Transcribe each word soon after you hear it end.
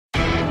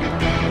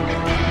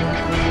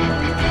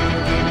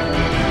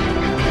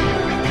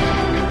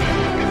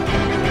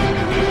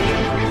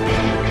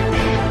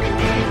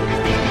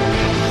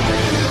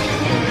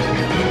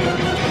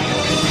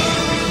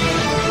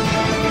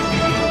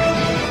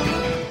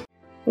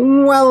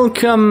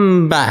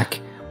Welcome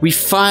back! We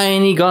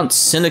finally got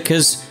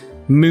Silica's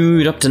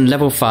mood up to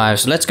level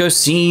 5, so let's go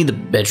see the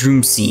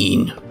bedroom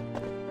scene.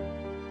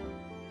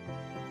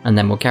 And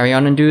then we'll carry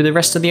on and do the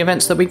rest of the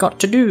events that we got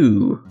to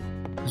do.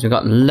 Because we've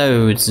got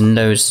loads and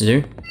loads to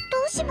do.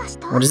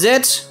 What is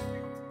it?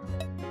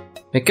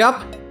 Pick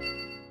up.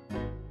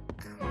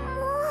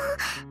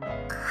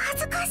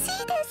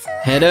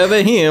 Head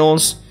over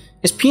heels.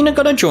 Is Pina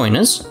gonna join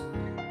us?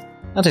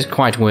 That is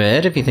quite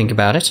weird if you think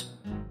about it.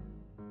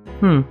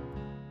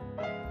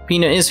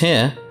 Pina is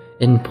here.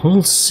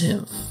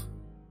 Impulsive.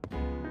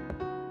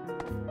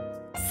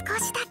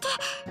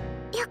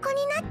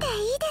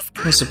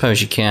 I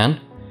suppose you can.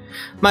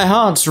 My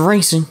heart's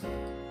racing.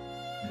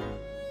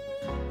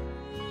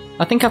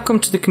 I think I've come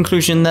to the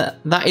conclusion that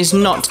that is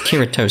not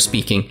Kirito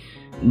speaking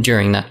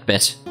during that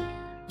bit.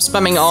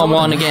 Spamming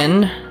R1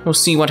 again. We'll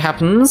see what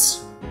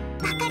happens.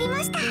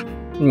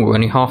 Ooh,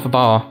 only half a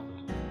bar.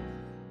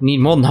 We need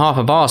more than half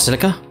a bar,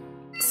 Silica.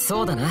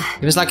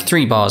 Give us like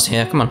 3 bars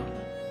here, come on.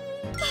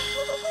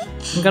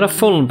 We got a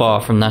full bar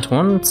from that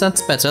one.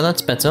 That's better,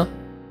 that's better.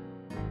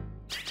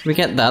 If we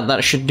get that,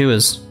 that should do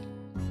us.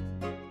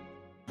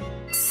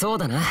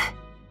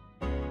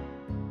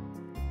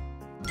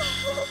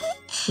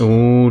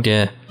 Oh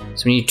dear.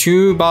 So we need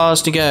 2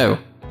 bars to go.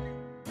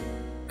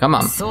 Come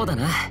on.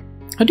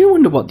 I do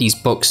wonder what these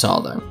books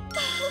are though.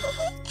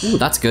 Ooh,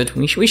 that's good.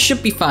 We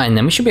should be fine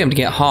then. We should be able to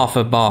get half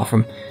a bar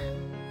from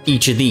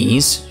each of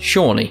these,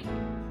 surely.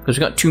 Because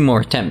we've got 2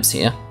 more attempts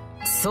here.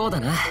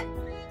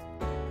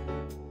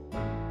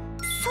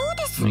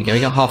 There we go, we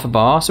got half a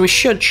bar. So we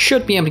should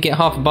be able to get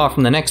half a bar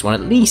from the next one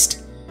at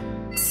least.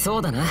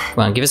 Come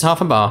on, give us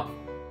half a bar.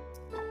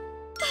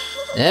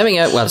 There we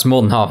go. Well, it's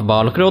more than half a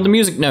bar. Look at all the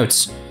music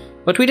notes.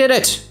 But we did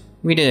it.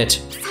 We did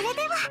it.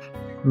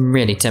 I'm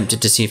really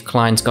tempted to see if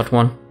Klein's got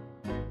one.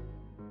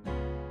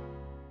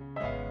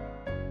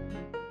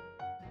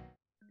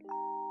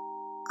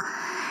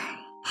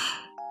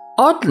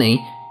 Oddly,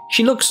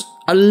 she looks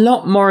a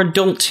lot more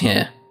adult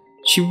here.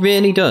 She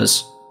really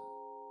does.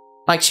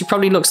 Like, she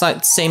probably looks like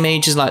the same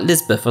age as like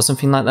Lisbeth or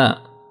something like that.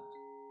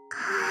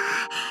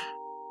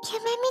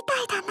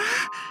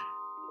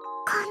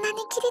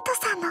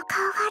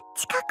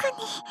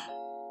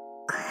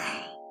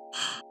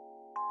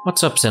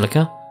 What's up,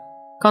 Silica?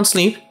 Can't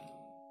sleep?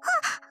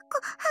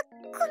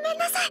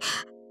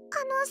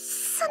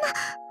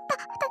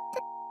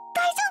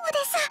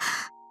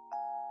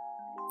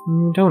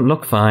 You don't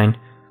look fine.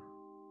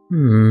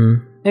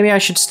 Maybe I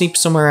should sleep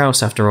somewhere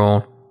else after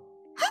all.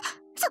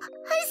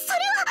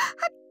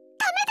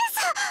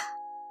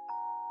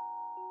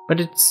 But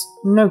it's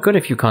no good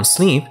if you can't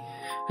sleep.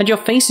 And your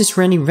face is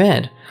really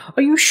red.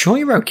 Are you sure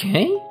you're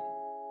okay?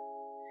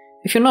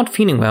 If you're not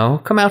feeling well,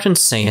 come out and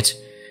say it.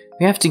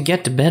 We have to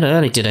get to bed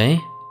early today.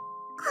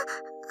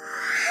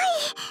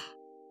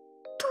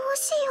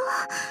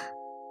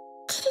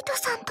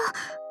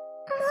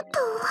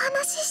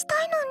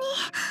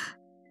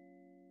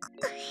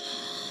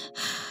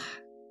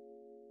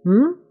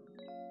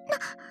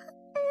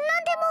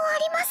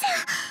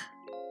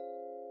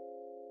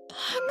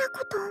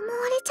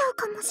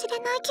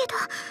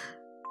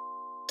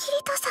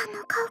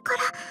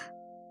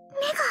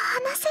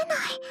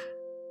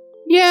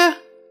 Yeah,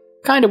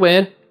 kinda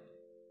weird.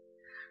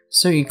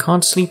 So you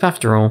can't sleep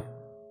after all.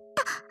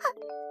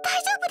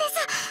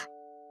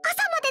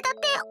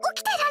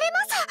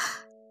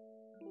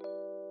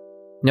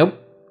 Nope,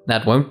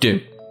 that won't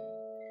do.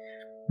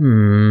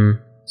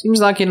 Seems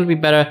like it'll be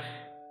better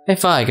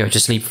if I go to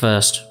sleep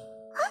first.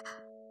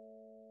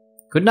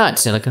 Good night,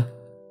 Silica.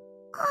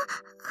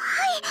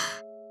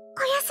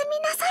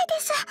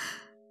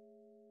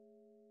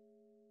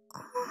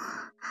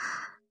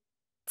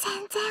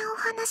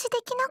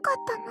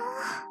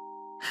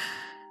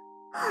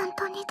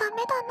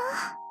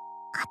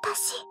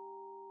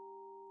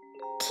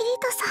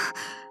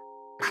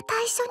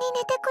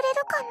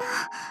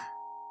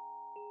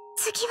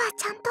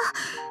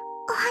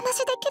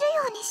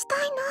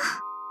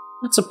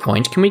 That's a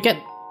point. Can we get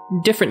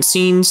different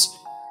scenes?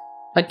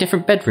 Like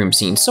different bedroom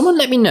scenes? Someone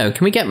let me know.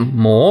 Can we get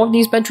more of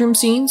these bedroom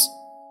scenes?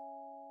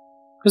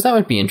 Because that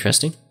would be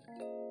interesting.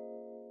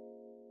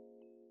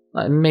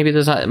 Like maybe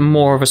there's like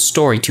more of a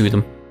story to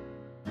them.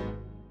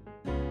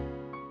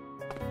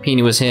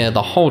 Pina was here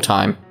the whole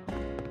time.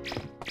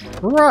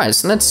 Right,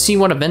 so let's see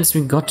what events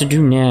we've got to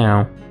do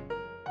now.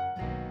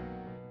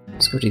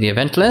 Let's go to the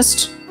event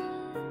list.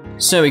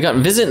 So we got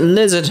visit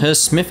Liz at her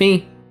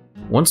smithy.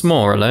 Once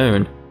more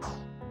alone.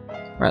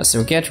 Right, so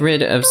we get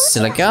rid of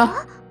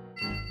Silica.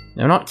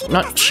 No,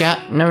 not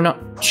chat. No,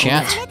 not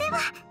chat.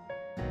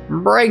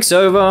 Break's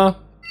over.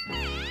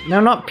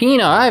 No, not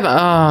Pina either.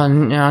 Oh,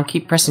 no, I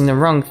keep pressing the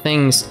wrong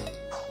things.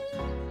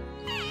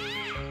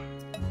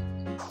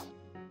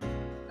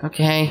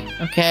 Okay.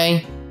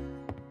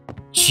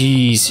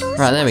 Jeez.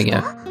 Right, there we go.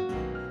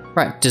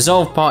 Right,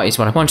 dissolve party is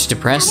what I wanted to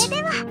press.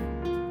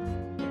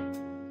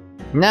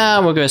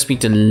 Now we'll go speak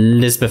to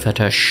Lisbeth at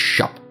her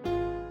shop.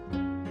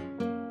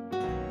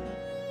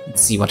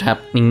 Let's see what's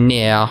happening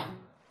now.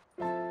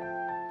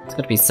 There's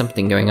got to be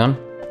something going on.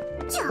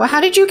 Well,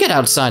 how did you get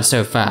outside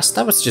so fast?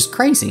 That was just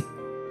crazy.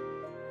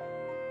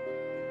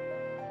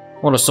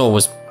 All I saw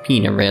was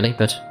Pina, really,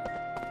 but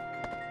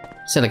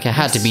Silica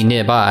had to be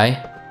nearby.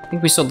 I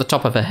think we saw the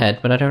top of her head,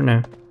 but I don't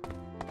know.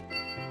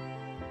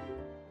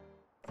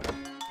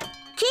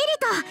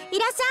 Kirito,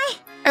 irasai.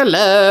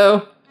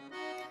 Hello!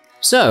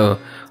 So,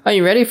 are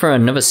you ready for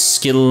another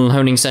skill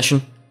honing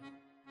session?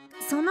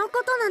 その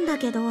ことなんだ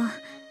けど、今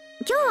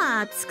日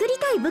は作り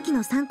たい武器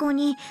の参考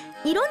に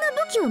いろんな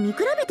武器を見比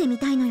べてみ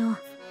たいのよ。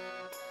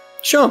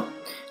Sure.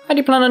 How do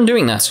you plan on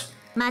doing that?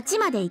 街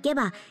まで行け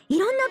ばい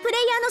ろんなプレ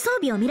イヤーの装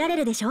備を見られ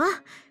るでしょ。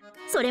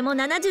それも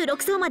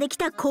76層まで来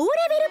た高レ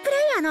ベルプレ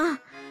イヤーの。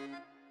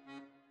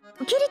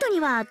キリトに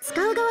は使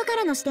う側か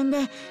らの視点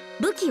で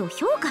武器を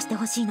評価して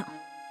ほしいの。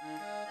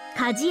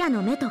鍛冶屋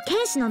の目と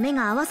剣士の目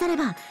が合わされ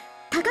ば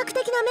多角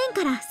的な面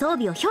から装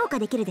備を評価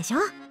できるでしょ。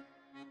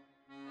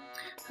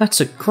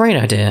That's a great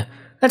idea.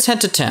 Let's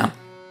head to town.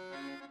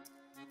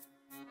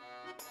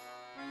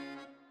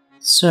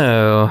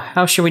 So,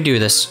 how should we do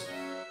this?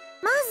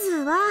 ま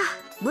ずは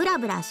ブラ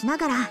ブラしな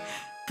がら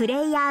プ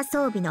レイヤー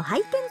装備の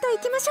配点とい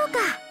きましょうか。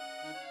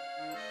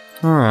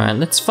Alright,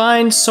 let's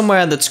find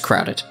somewhere that's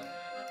crowded.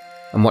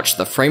 And watch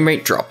the frame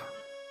rate drop.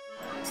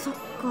 そっか。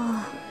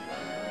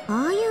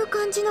ああいう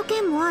感じの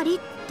剣もありっ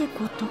て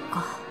こと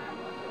か。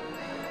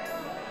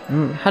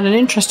Had an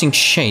interesting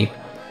shape.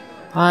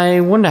 I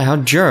wonder how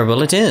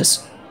durable it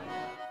is.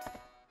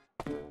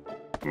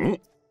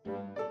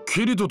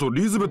 キリトと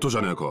リズベットじ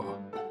ゃねえか。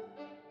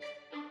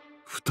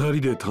二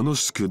人で楽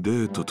しくデ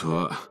ートと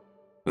は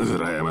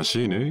羨ま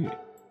しいね。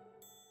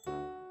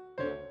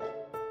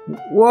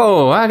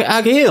Whoa,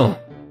 Akihiko!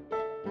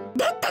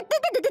 デートっ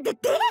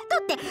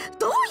て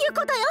どういう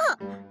こと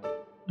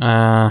よ。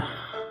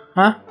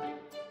Huh?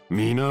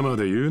 皆ま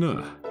で言う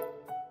な。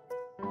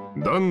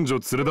男女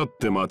連れ立っ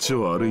て街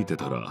を歩いて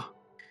たら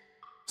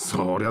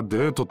そりゃ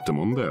デートって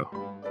もんだよ。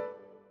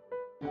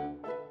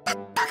だ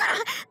から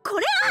こ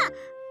れは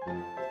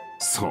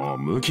そう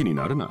ムキに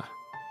なるな。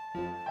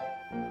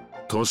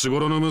年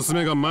頃の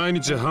娘が毎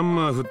日ハン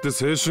マー振って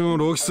青春を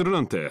浪費する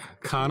なんて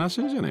悲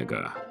しいじゃねえ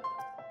か。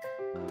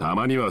た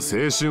まには青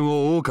春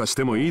を謳歌し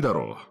てもいいだ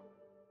ろ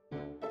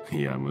う。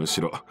いやむ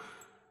しろ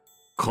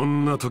こ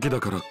んな時だ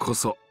からこ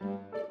そ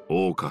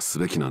謳歌す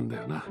べきなんだ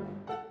よな。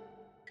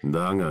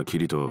だがキ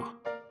リト、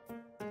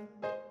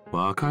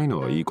若いの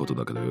はいいこと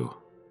だけどよ。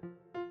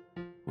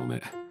おめ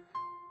え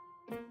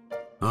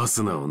ア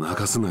スナを泣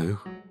かすなよ。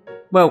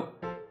 Well,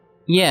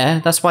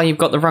 yeah, that's why you've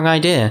got the wrong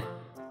idea.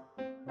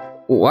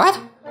 What? だか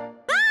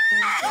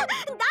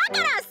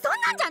らそん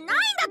なんじゃないんだ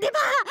ってば。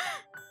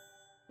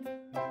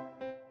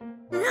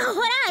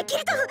ほらキ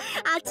リト、あ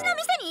っちの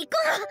店に行こ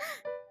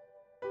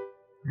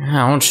う。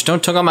 Ouch,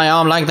 don't tug on my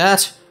arm like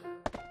that.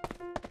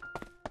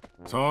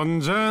 そん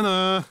じゃあ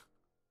な。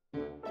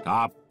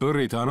たっぷ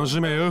り楽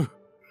しめよ。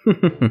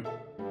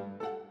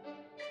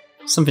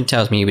Something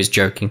tells me he was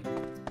joking.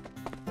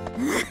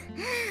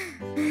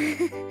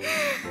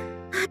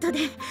 後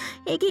で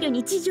エギル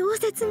に事情を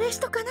説明し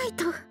とかない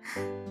と。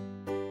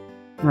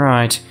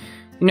 Right.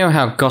 You know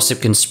how gossip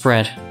can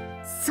spread.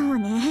 そう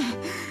ね。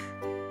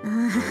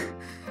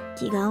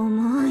気が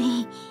重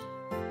い。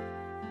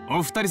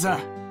お二人さ、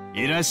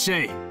いらっしゃ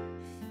い。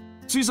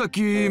ついさっ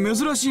き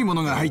珍しいも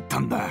のが入った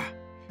んだ。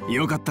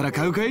よかったら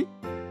買うかい？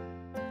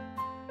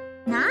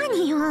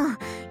何よ、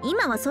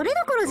今はそれど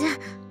ころじゃ。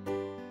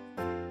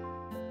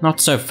 Not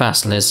so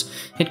fast, Liz.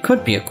 It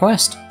could be a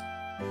quest.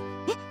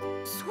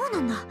 そうな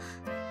んだ。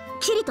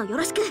キリトよ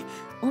ろしく。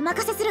お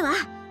任せするわ。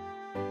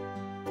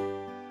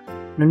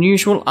 An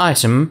unusual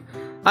item.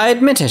 I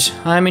admit it.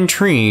 I'm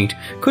intrigued.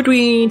 Could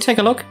we take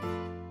a look?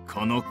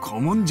 この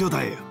古文書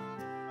だよ。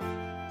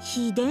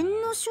秘伝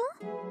の書？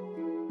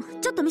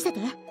ちょっと見せて。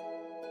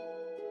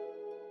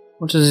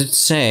What does it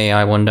say,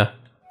 I wonder?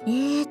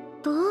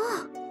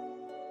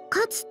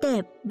 かつ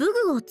て武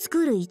具を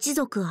作る一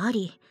族あ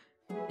り、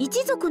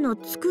一族の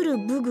作る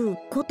武具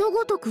こと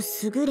ごとく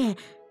優れ、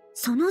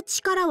その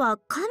力は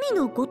神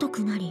のごと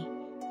くなり。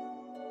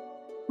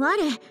我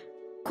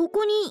こ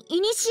こに古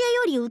よ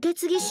り受け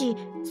継ぎし、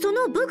そ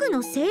の武具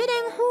の精錬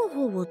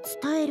方法を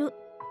伝える。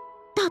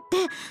だっ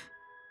て。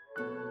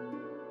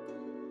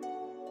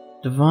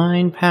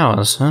 Divine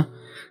powers, huh?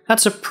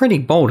 That's a pretty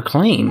bold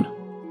claim.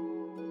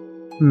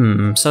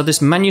 So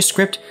this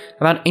manuscript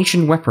about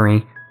ancient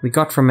weaponry we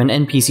got from an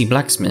NPC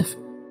blacksmith.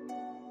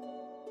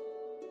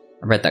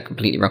 I read that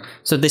completely wrong.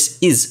 So this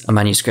is a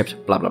manuscript,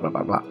 blah blah blah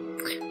blah blah.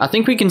 I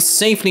think we can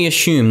safely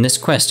assume this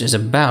quest is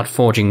about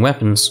forging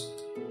weapons.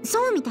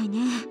 そうみたいね。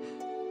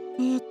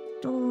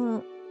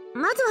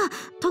まずは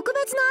特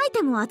別なアイ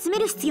テムを集め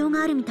る必要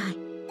があるみたい。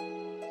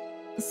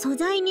素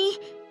材に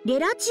レ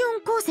ラチオ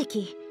ン鉱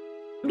石、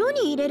炉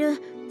に入れ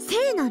る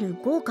聖なる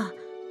豪華、火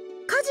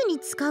事に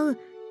使う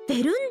ベ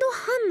ルンド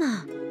ハン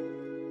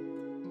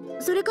マ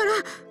ー、それから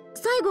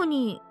最後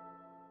に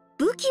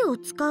武器を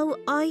使う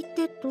相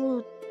手と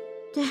っ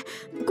て、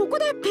ここ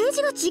でペー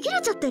ジがちぎれ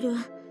ちゃってる。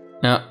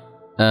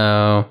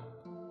Oh.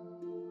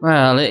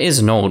 Well, it is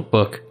an old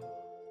book.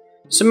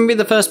 So maybe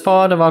the first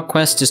part of our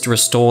quest is to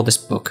restore this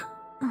book.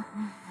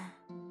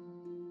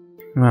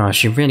 Wow,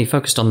 she really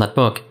focused on that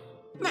book.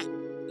 ね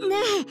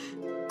え、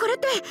これっ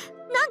て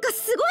なんか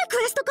すごい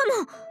クエストか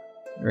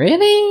も。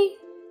 Really?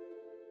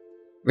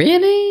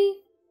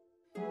 Really?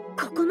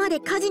 ここまで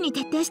家事に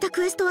徹底した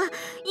クエストは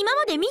今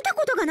まで見た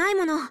ことがない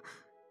もの。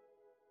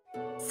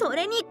そ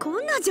れにこ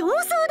んな上層で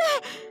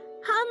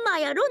ハンマ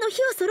ーやロの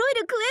火を揃え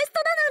るクエスト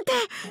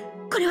だな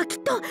んて、これはきっ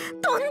ととんでも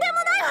ない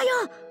わ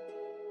よ。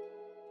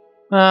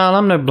 Well,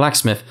 I'm no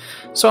blacksmith,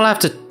 so I'll have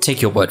to take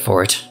your word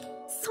for it.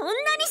 そんな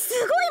にす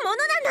ごいもの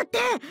なんだって。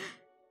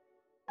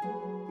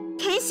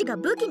剣士が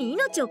武器に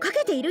命を懸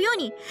けているよう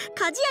に、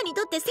鍛冶屋に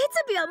とって設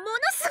備はもの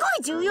すご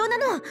い重要な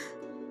の。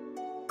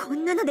こ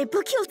んなので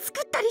武器を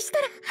作ったりした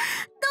ら、どん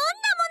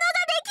なもの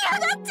が出来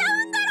上がっちゃ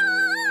うんだ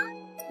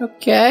ろう。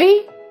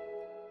 Okay.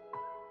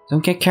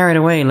 Don't get carried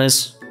away,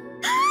 Liz. ど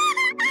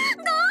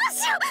う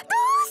しよう。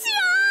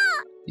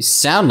 You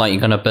sound like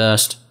you're gonna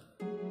burst.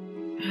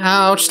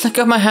 Ouch, let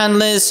go of my hand,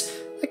 Liz.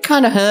 That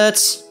kinda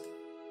hurts.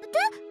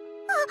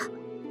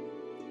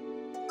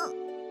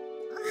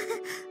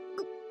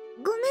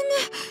 ごめんね。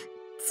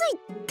つい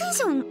テン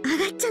ション上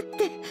がっちゃっ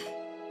て。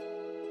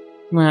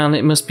 Well,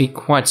 it must be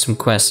quite some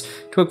quest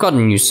to have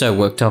gotten you so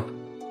worked up.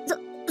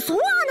 そう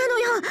なの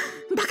よ。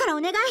だから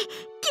お願い、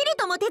キリ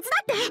トも手伝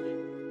っ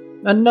て。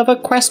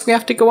 Another quest we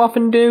have to go off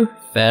and do?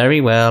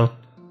 Very well.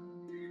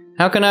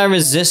 How can I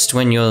resist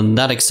when you're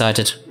that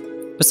excited?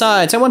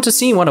 Besides, I want to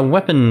see what a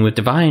weapon with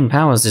divine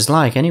powers is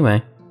like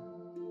anyway.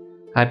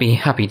 I'd be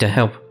happy to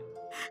help. あ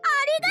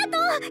りが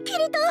とう、キリ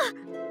ト。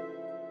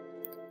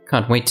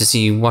 Can't wait to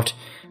see what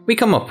we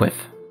come up with.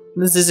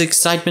 This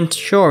excitement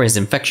sure is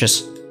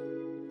infectious.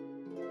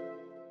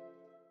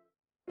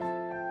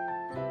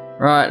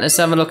 Right, let's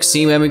have a look,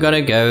 see where we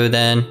gotta go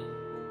then.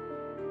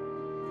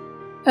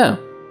 Oh.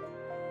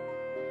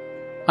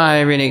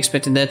 I really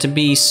expected there to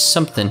be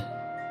something.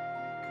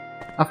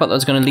 I thought that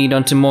was going to lead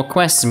on to more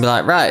quests and be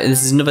like, right,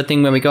 this is another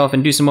thing where we go off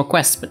and do some more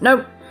quests, but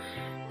nope.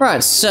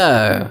 Right,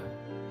 so,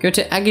 go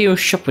to Agio's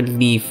shop with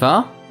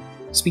Lifa.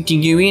 Speak to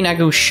Yui in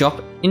Agio's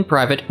shop in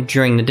private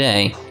during the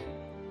day.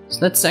 So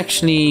let's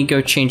actually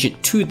go change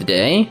it to the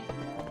day.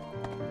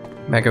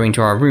 By going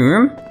to our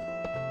room.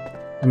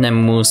 And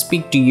then we'll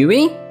speak to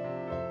Yui.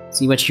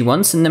 See what she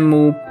wants, and then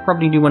we'll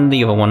probably do one of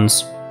the other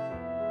ones.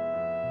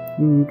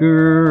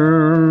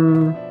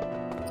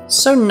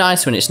 So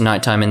nice when it's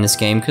nighttime in this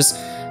game, because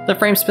the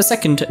frames per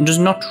second does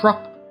not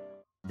drop.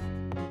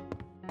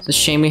 It's a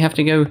shame we have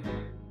to go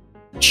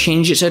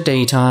change it to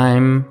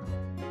daytime.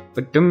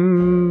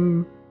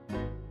 Ba-dum.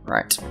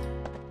 Right.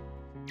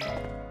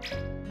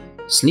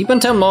 Sleep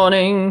until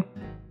morning.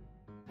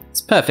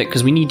 It's perfect,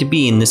 because we need to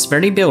be in this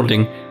very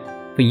building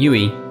for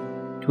Yui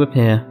to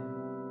appear.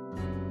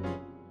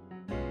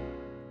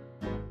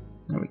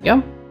 There we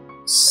go.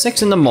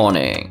 6 in the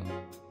morning.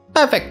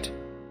 Perfect!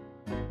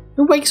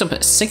 Who wakes up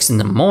at 6 in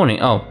the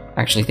morning? Oh,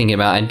 actually thinking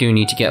about it, I do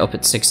need to get up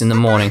at 6 in the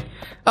morning.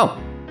 Oh!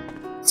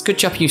 It's a good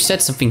job you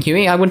said something,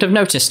 Huey. I wouldn't have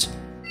noticed.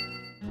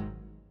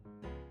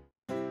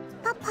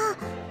 Papa,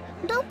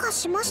 どうか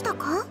しました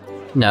か?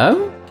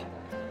 No?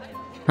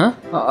 Huh?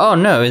 Oh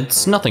no,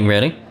 it's nothing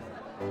really.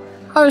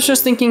 I was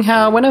just thinking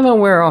how whenever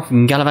we're off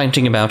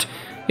gallivanting about,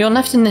 you're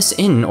left in this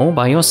inn all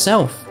by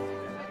yourself.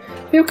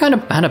 I feel kind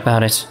of bad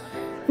about it.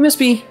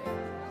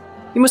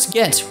 You must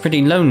get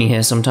pretty lonely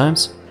here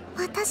sometimes.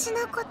 私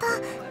のこと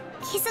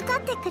気遣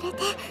ってくれ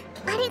て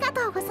ありが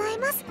とうござい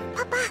ます、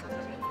パパ。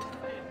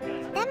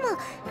でも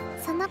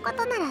そのこ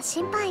となら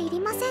心配いり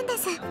ませんで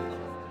す。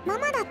マ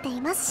マだって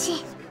います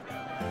し。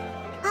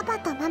パパ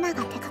とママ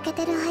が出かけ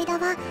てる間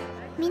は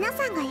皆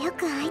さんがよ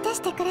く相手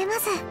してくれま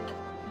す。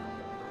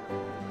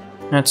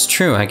 That's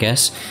true, I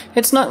guess.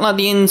 It's not like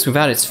the inn's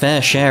without its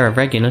fair share of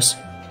regulars.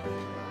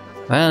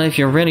 Well, if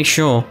you're really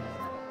sure.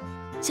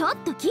 ちょっ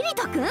とキリ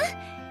ト君、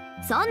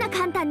そんな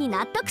簡単に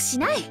納得し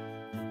ない。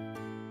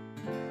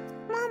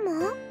マ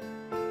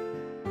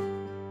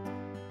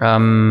マ？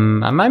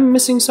 Am I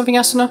missing something,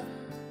 Asuna?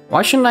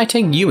 Why shouldn't I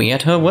take Yui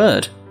at her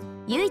word?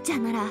 ユイちゃ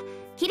んなら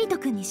キリト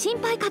君に心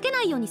配かけ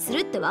ないようにす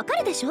るってわか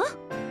るでしょ？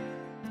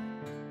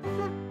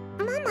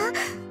マ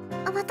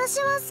マ、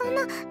私はそん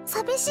な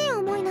寂しい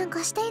思いなん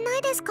かしていな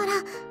いですから。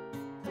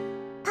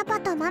パパ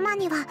とママ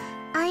には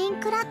アイン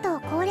クラッドを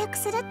攻略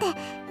するって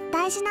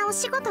大事なお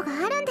仕事が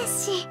あるんで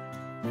すし。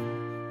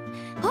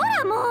ほ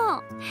ら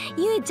も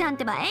う、ユイちゃんっ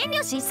てば遠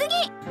慮しすぎ。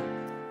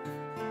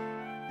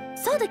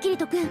そうだキリ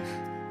ト君、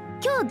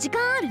今日時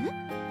間ある？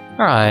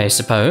 I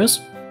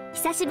suppose.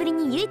 久しぶり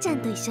にユイちゃん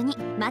と一緒に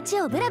街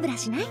をブラブラ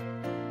しない？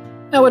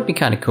 That would be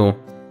kinda cool.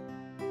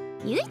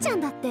 ユイちゃん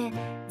だって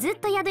ずっ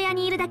と宿屋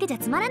にいるだけじゃ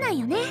つまらない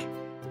よね。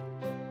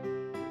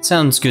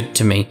 Sounds good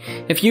to me.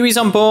 If Yui's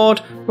on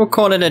board, we'll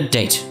call it a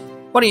date.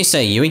 What do you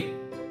say, Yui?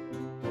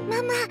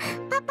 ママ、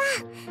パパ、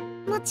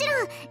もちろ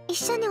ん一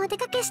緒にお出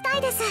かけした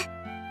いです。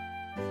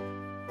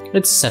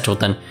 It's settled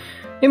then.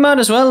 We might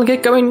as well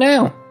get going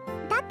now.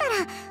 だったら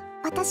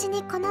私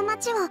にこの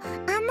街を案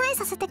内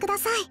させてくだ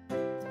さい。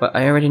 But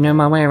I already know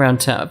my way around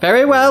town.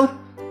 Very well!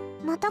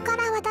 元か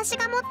ら私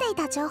が持ってい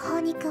た情報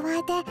に加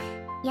えて、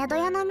宿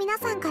屋の皆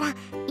さんから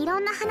いろ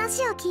んな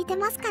話を聞いて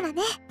ますから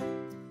ね。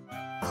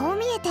こう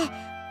見えて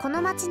こ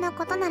の町の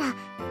ことなら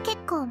結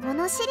構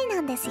物知り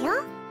なんですよ。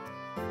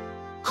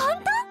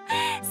本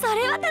当？そ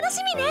れは楽し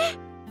みね。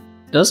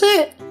Does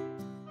it?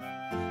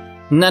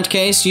 In that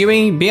case,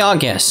 Yui, be our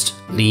guest.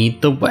 Lead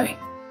the way.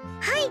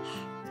 はい、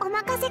お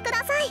任せく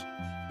ださい。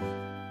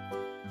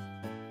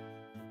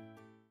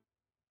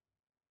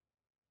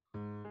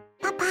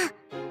パパ、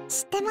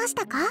知ってまし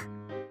たか？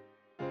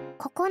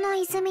ここの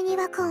泉に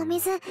湧くお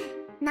水、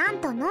なん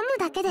と飲む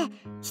だけで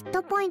ヒッ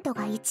トポイント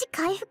が1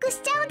回復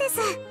しちゃうんです。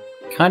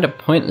Kinda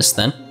pointless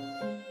then.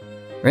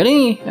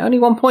 Really? Only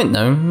 1 point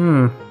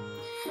though.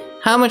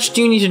 How much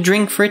do you need to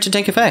drink for it to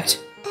take effect?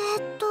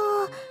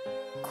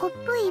 コッ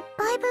プ1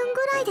杯分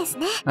ぐらいです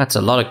ね。That's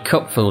a lot of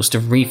cupfuls to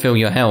refill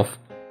your health.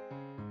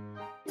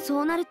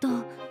 そうなると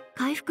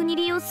回復に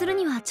利用する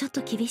にはちょっ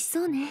と厳し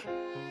そうね。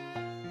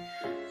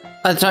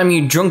By the time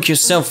you drunk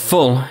yourself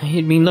full,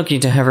 you'd be lucky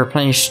to have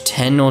replenished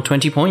 10 or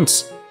 20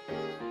 points.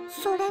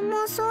 それ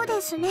もそうで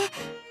すね。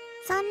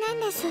残念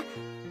です。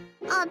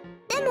あ、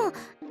でも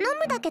飲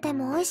むだけで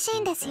も美味し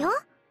いんですよ。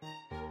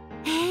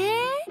へえ、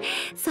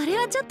それ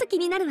はちょっと気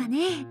になるわ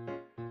ね。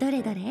ど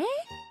れどれ？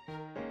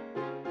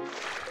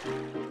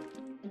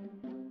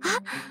あ、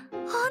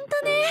ほん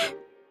とね。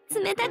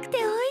冷たくて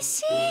美味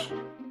しい。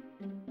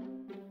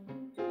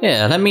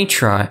Yeah, let me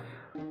try.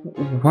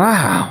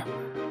 Wow.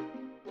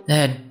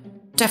 There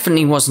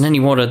definitely wasn't any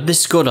water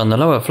this good on the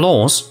lower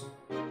floors.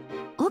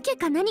 桶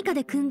か何か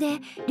で汲んで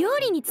料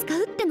理に使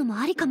うってのも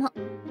ありかも。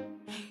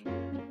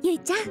ゆい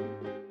ちゃん、教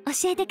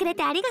えてくれ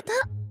てありがとう。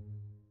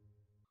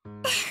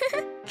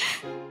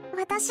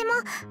私も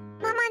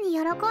ママに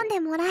喜んで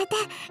もらえて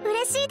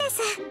嬉しいで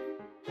す。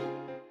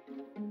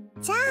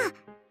じゃあ、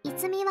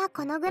泉は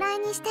このぐらい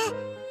にして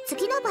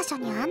次の場所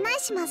に案内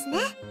しますね。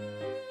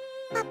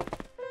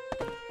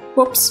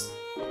Whoops.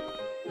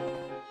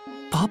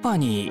 パパ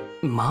に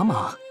マ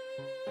マ？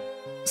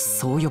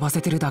そう呼ば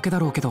せてるだけだ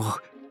ろうけど、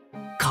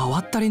変わ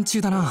った連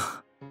中だ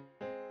な。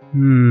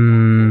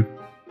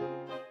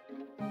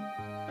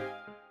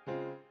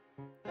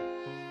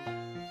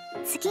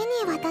次に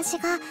私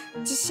が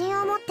自信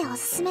を持ってお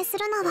すすめす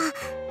るのは、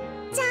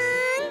じゃ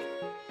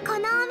ーん、こ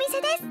のお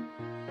店です。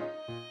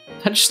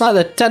Just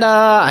like the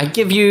ta-da! I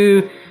give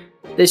you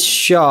this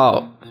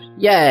shop.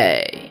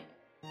 Yay!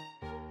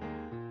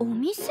 お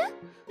店？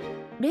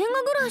レン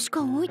ガぐらいし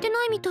か置いて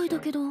ないみたいだ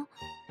けど。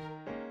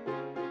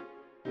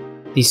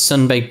These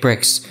sun-baked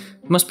bricks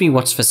must be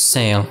what's for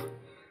sale.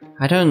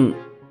 I didn't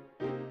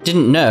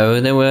know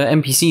there were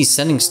NPCs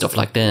selling stuff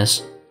like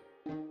this.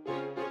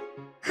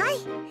 はい、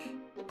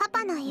パ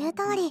パの言う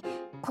通り、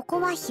こ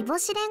こは日干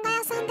しレンガ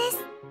屋さんです。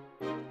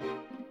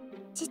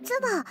実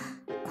は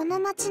この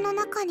町の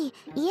中に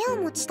家を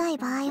持ちたい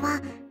場合は、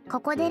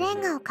ここでレ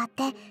ンガを買っ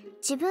て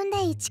自分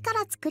で一か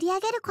ら作り上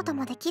げること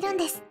もできるん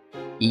です。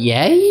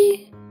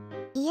Yay?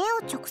 家を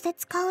直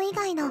接買う以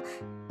外の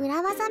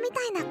裏技み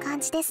たいな感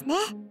じですね。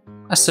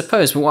I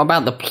suppose, but what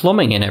about the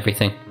plumbing and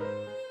everything?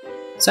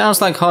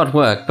 Sounds like hard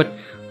work, but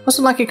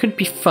also like it could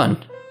be fun.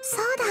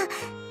 そうだ、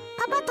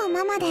パパと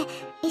ママで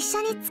一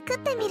緒に作っ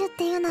てみるっ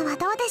ていうのは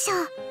どうでしょ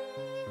う。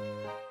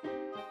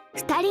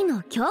二人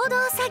の共同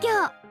作業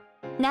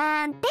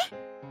なんて。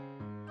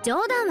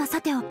冗談は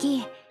さてお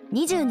き、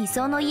22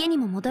層の家に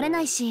も戻れ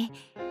ないし、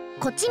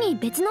こっちに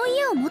別の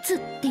家を持つっ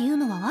ていう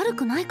のは悪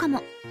くないか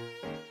も。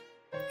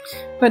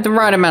With the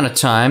right amount of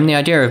time, the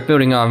idea of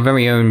building our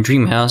very own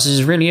dream house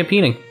is really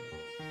appealing.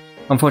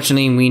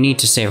 Unfortunately, we need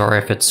to save our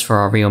efforts for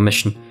our real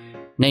mission,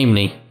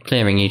 namely,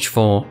 clearing each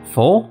four,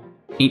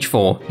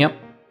 yep.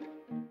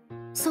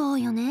 そう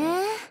よ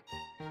ね。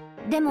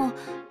でも、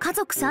家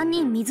族3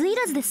人水入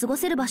らずで過ご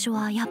せる場所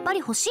はやっぱり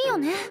欲しいよ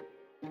ね。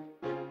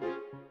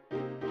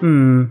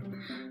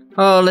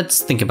Oh,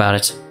 let's think about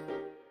it.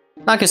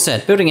 Like I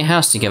said, building a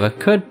house together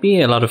could be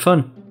a lot of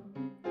fun.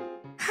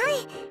 は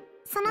い、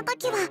その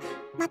時は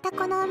また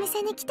このお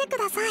店に来てく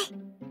ださい。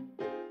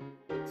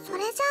そ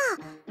れじ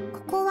ゃあ、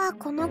ここは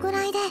このぐ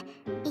らいで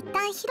一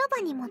旦広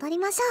場に戻り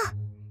ましょう。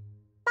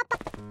パパ。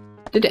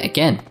Did it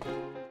again.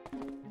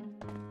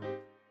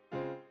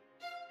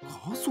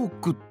 家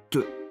族って、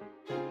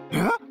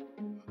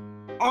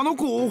あの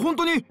子本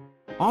当に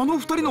あの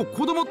二人の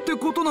子供って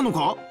ことなの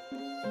か？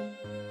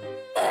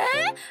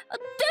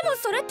でも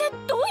それって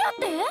どうやっ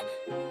て？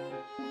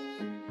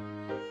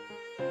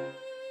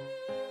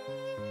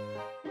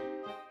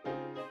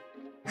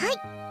はい、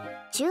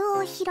中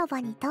央広場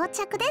に到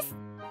着です。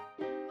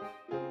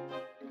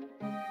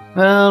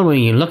Well, will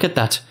you look at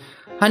that.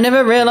 I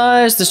never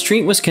realized the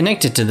street was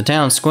connected to the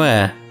town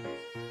square.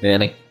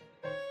 Really?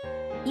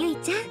 ゆい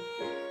ちゃん、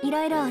い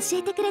ろいろ教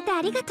えてくれて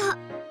ありがとう。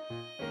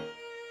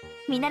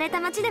見慣れた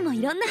街でも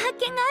いろんな発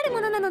見があるも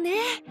のなのね。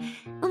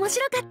面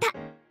白かった。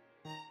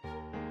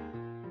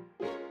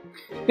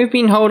We've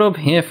been holed up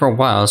here for a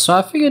while, so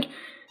I figured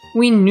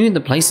we knew the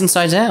place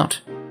inside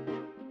out.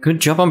 Good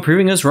job on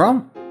proving us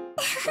wrong.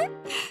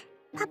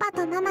 パパ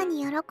とママに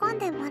喜ん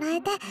でもらえ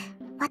て、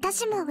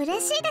私も嬉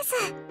しいで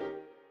す。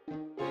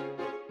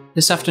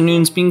This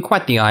afternoon's been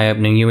quite the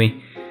eye-opener,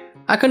 Yui.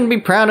 I couldn't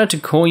be prouder to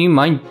call you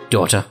my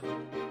daughter.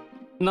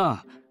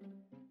 なあ、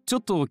ちょ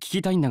っと聞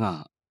きたいんだ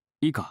が、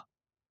いいか？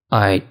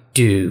 I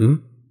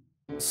do.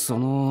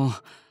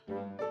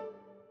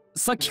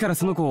 さっきから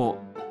その子、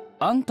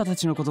あんたた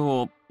ちのこと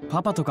を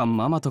パパとか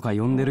ママとか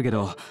呼んでるけ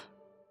ど、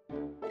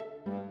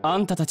あ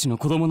んたたちの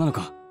子供なの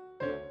か？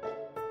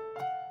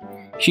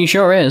 She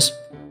sure is.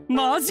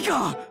 マジ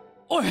か！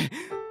おい、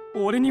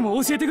俺に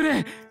も教えてく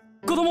れ。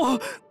子供、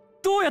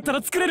どうやった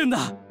ら作れるんだ？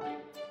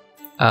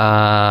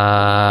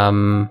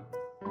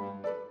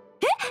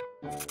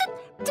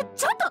ちょっと、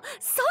そんなこ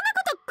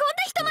とこん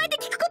な人前で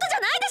聞くことじゃ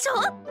ないでしょ。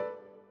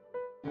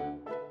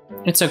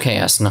 It's okay,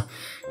 Asuna.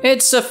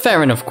 It's a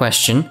fair enough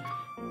question.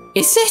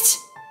 Is it?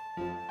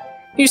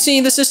 You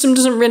see, the system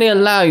doesn't really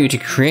allow you to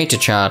create a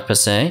child per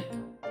se.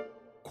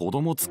 子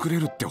供作れ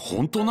るって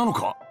本当なの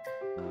か？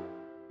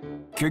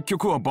結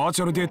局はバー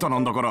チャルデータな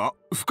んだから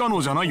不可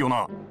能じゃないよな。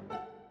あの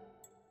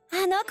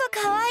子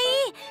かわい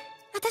い。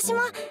私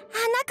もあんなかわ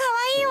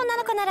いい女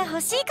の子なら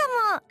欲しいか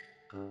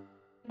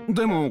も。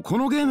でもこ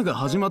のゲームが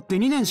始まって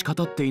2年しか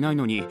経っていない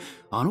のに、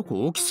あの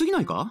子大きすぎ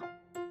ないか？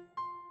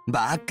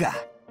バカ、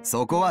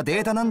そこは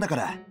データなんだか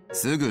ら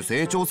すぐ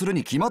成長する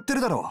に決まって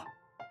るだろ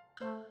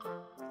う。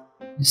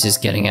 This is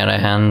getting out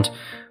of hand.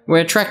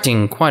 We're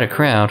attracting quite a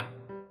crowd.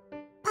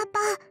 パパ、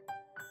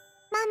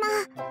マ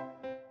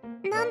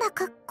マ、なんだ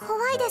か怖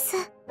いで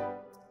す。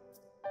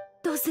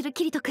どうする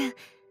キリト君、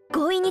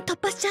強引に突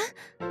破しちゃう？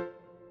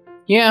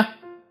 Yeah.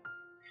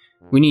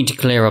 We need to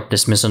clear up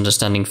this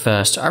misunderstanding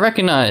first. I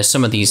recognize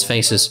some of these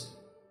faces.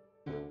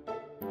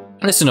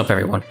 Listen up,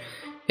 everyone.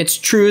 It's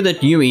true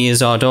that Yui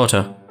is our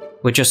daughter.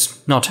 We're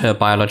just not her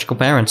biological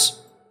parents.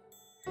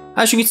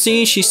 As you can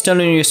see, she's still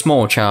only a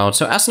small child,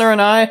 so Asuna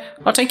and I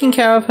are taking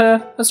care of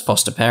her as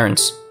foster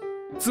parents.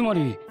 つま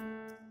り、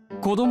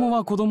子供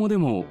は子供で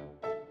も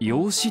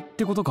養子っ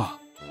てことか。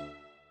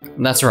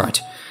 That's right.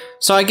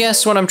 So I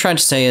guess what I'm trying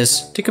to say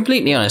is, to be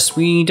completely honest,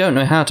 we don't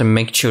know how to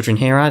make children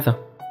here either.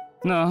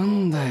 な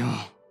んだよ、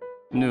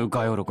ぬ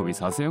か喜び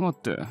させやがっ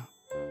て。い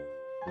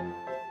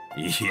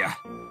や、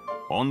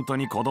本当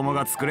に子供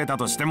が作れた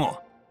としても、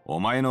お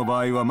前の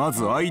場合はま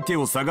ず相手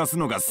を探す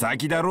のが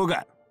先だろう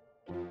が。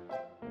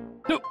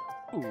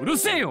うる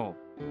せえよ。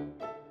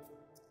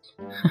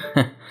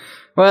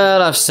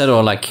Well, I've said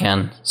all I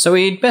can, so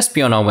we'd best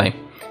be on our way.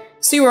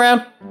 See you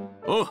around.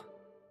 おう、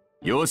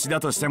養子だ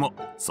としても、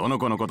その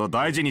子のこと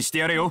大事にして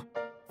やれよ。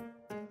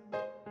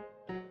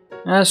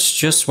That's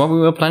just what we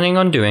were planning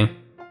on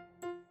doing.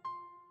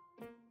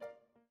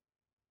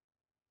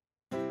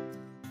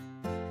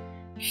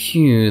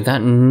 Phew,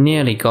 that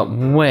nearly got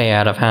way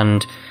out of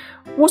hand.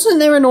 Wasn't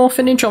there an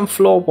orphanage on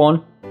floor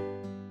 1?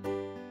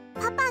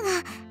 パパが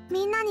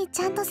みんなに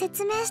ちゃんと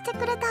説明して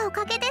くれたお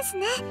かげです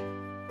ね。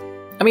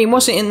I mean,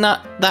 was it in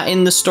that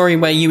in the story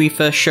where Yui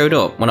first showed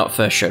up? Well, not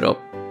first showed up.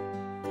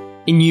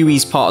 In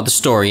Yui's part of the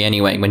story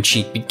anyway, when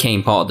she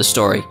became part of the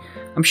story.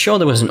 I'm sure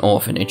there was an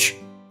orphanage.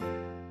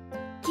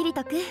 キリ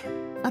ト君、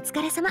お疲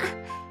れ様。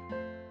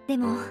で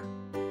も、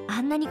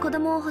あんなに子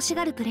供を欲し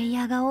がるプレイ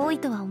ヤーが多い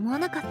とは思わ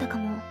なかったか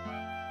も。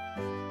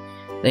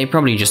They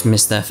probably just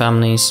miss their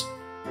families.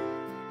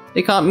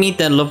 They can't meet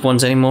their loved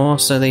ones anymore,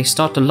 so they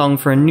start to long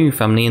for a new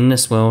family in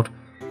this world.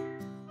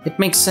 It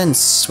makes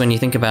sense when you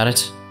think about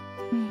it.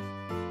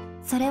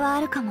 それは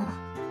あるかも。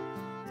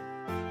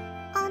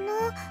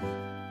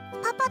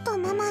パパと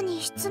ママ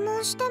に質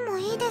問しても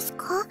いいです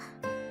か？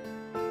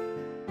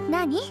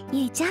何？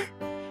ゆいちゃん。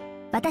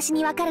私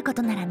にわかるこ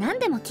となら何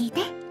でも聞い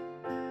て。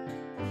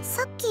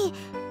さっき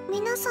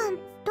皆さん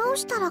どう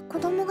したら子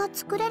供が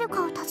作れる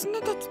かを尋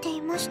ねてきて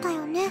いました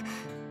よね。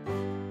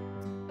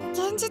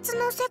現実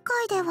の世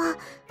界では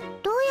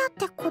どうやっ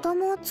て子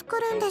供を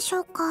作るんでし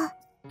ょうか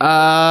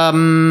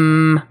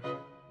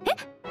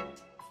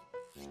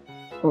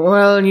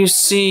？Well, you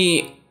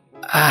see,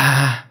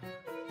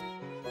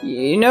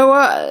 you know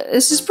what?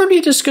 This is probably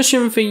a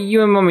discussion for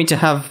you and Mommy to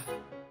have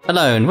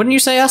alone, wouldn't you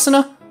say,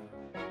 Asuna?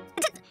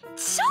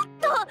 ちょっ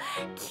と、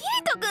キリ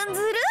ト君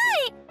ずる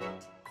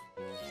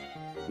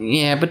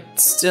い。 Yeah, but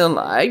still,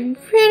 I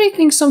really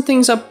think some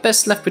things are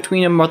best left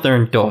between a mother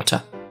and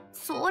daughter.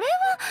 それ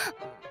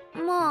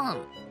は、まあ、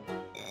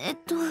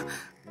そうだ。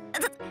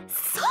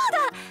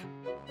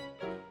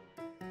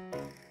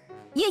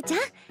ゆいちゃん、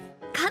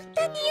簡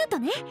単に言うと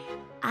ね、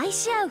愛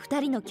し合う二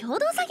人の共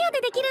同作業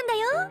でできるんだ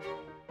よ。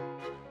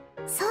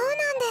そうな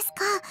んです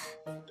か。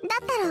だ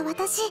ったら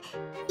私、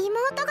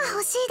妹が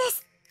欲しいで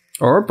す。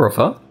Or a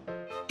brother.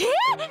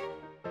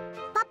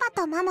 パパ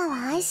とママ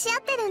は愛し合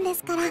ってるんで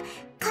すから、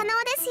可能で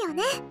すよ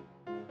ね。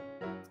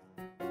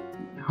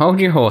Hold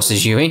your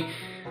horses, Yui.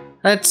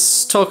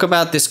 Let's talk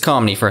about this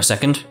calmly for a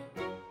second.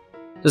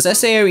 Does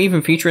SAO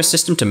even feature a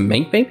system to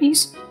make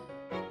babies?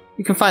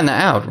 You can find that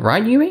out,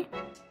 right, Yui?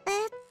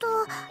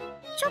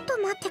 ちょっと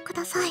待ってく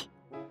ださい。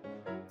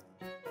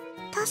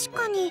確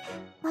かに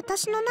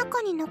私の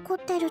中に残っ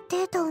てる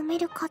データを見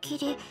る限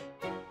り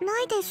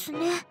ないです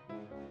ね。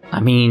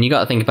I mean, you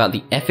gotta think about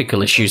the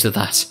ethical issues of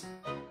that.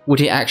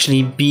 Would it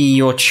actually be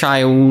your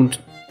child,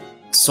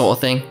 sort of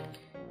thing?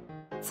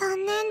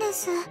 残念で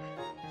す。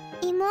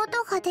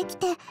妹ができ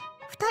て2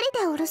人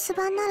でお留守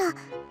番なら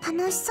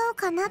楽しそう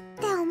かなっ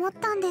て思思っ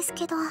たんです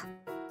けど。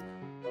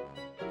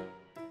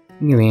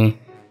Yui,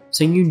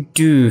 so you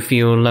do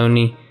feel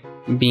lonely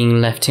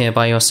being left here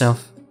by yourself?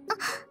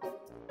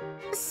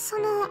 そ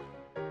の、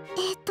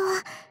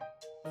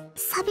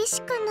寂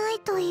しくない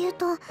と言う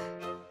と、確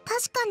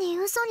かに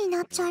嘘に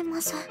なっちゃいま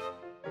す。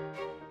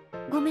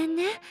ごめん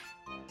ね。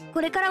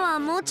これからは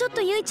もうちょっ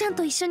とゆいちゃん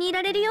と一緒にい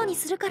られるように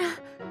するから。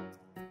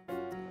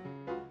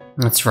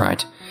That's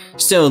right.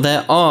 Still,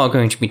 there are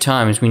going to be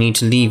times we need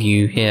to leave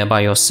you here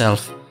by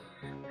yourself.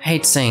 I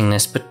hate saying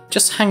this, but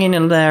just hang in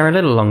there a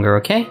little longer,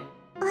 okay?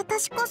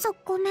 私こそ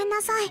ごめん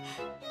なさい。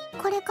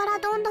これから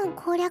どんどん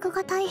攻略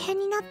が大変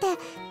になって、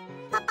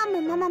パパ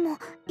もママも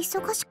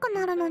忙しく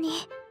なるのに。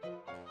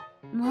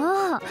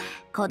もう、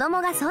子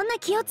供がそんな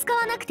気を使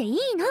わなくていい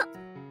の。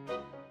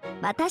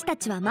私た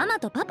ちはママ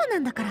とパパな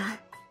んだから。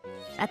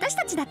私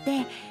たちだっ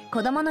て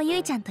子供のゆ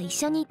いちゃんと一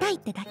緒にいたいっ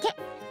てだけ。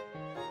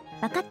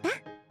わかった？は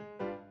い。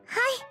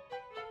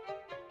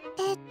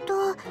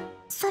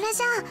それ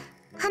じゃ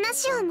あ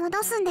話を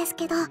戻すんです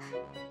けど、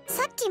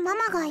さっきマ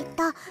マが言っ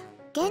た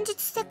現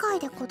実世界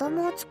で子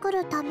供を作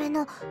るため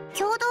の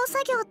共同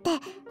作業って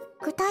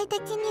具体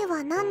的に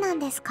は何なん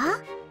ですか？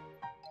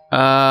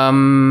ま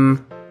だ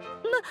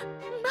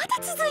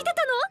続いて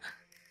たの？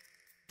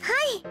は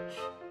い。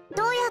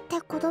どうやって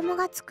子供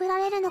が作ら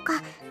れるの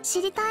か知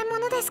りたいも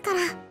のですから。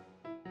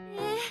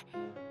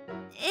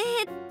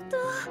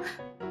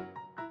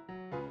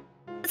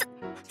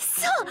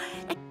そう、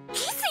キ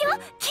スよ、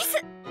キ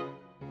ス。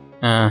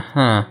な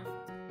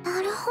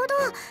るほど、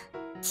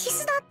キ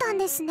スだったん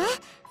ですね。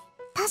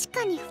確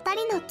かに2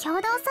人の共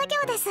同作業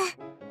です。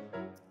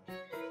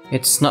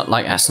It's not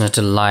like Asuna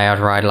to lie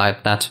outright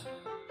like that.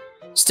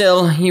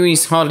 Still,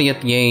 Yui's hardly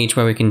at the age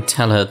where we can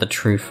tell her the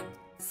truth.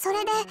 そ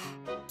れで、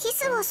キ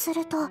スをす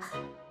ると、どう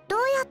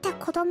やって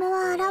子供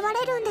は現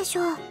れるんでし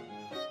ょう？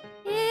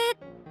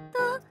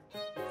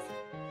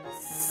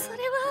それ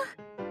は...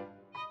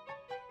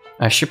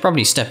 I should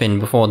probably step in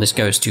before this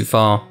goes too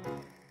far.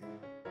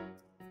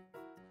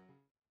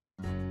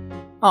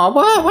 Oh,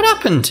 what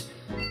happened?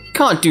 You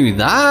can't do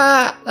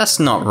that. That's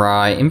not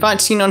right.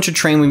 Invite Sinon to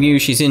train with you.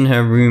 She's in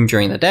her room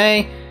during the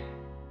day.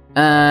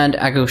 And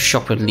I go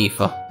shop with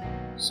Lifa.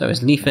 So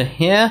is Lifa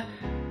here?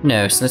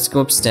 No, so let's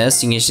go upstairs,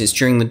 seeing as it's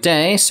during the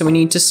day, so we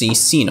need to see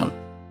Sinon.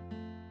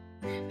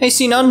 Hey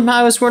Sinon,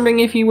 I was wondering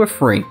if you were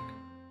free.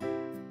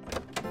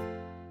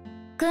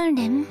 訓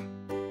練、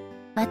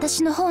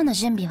私の方の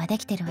準備はで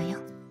きてるわよ。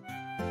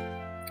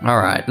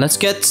Alright, let's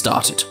get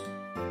started.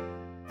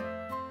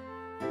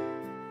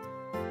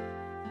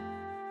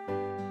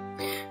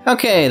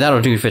 Okay,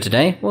 that'll do for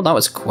today. Well, that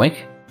was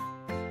quick.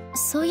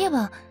 そういえ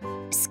ば、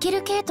スキ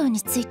ル系統に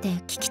ついて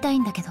聞きたい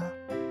んだけど。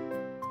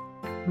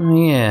Oh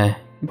yeah,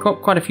 you've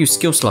got quite a few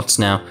skill slots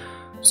now,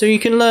 so you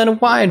can learn a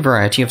wide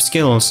variety of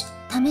skills.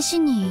 試し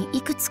に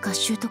いくつか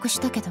習得し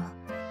たけど、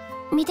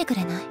見てく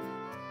れない？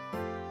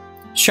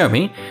 Show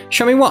me?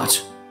 Show me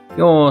what?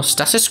 Your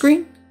status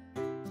screen?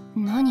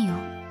 何よ、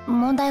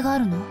問題があ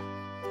るの？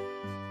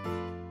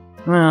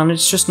 Well,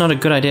 it's just not a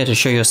good idea to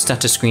show your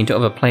status screen to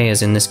other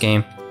players in this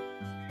game.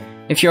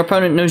 If your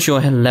opponent knows your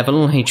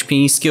level,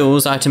 HP,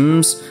 skills,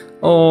 items,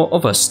 or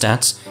other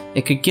stats,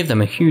 it could give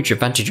them a huge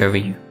advantage over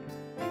you.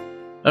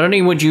 Not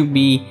only would you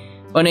be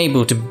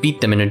unable to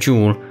beat them in a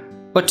duel,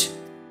 but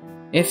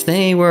if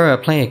they were a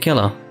player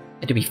killer,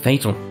 it'd be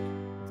fatal.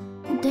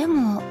 で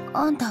も、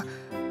あんた、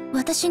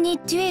私に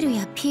デュエル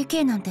や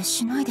PK なんて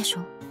しないでし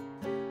ょ？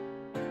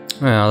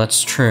 Well,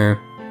 that's true.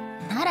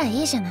 なら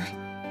いいじゃない。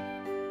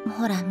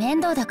ほら、面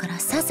倒だから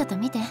さっさと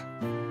見て。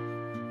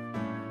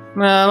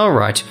Well,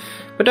 alright.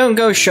 But don't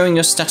go showing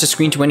your status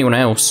screen to anyone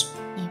else.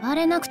 言わ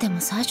れなくても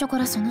最初か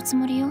らそのつ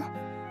もりよ。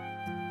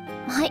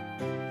はい、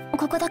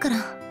ここだから。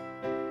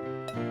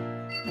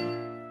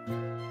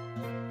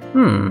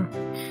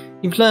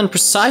You've learned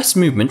precise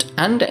movement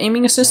and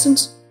aiming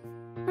assistance?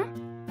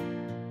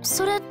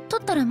 それ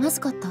取ったらまず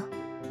かった？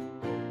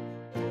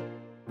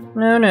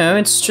 No,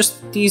 it's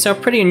just these are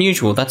pretty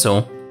unusual, that's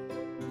all.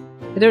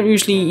 They don't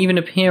usually even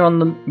appear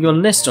on your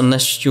list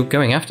unless you're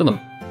going after them.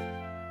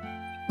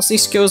 Plus,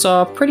 these skills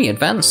are pretty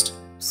advanced.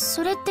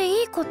 それって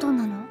いいこと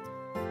なの？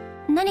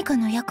何か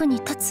の役に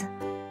立つ？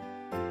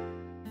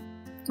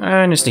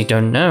 I honestly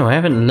don't know. I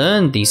haven't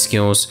learned these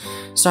skills,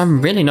 so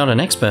I'm really not an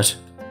expert.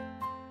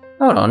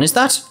 Hold on, is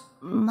that...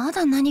 ま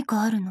だ何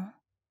かあるの？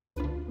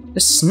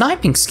 The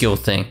sniping skill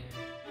thing.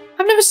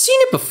 I've never seen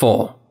it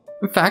before.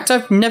 In fact,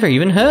 I've never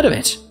even heard of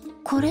it.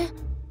 これ、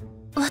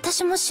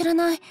私も知ら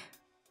ない。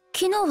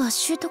昨日は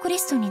習得リ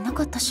ストにな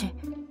かったし。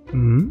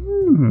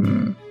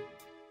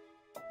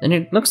Then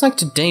it looks like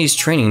today's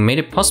training made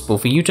it possible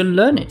for you to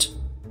learn it.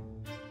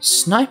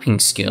 Sniping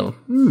skill.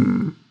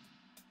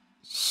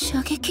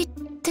 射撃っ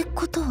て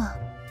ことは、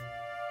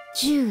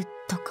銃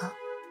とか？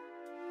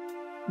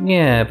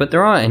 Yeah, but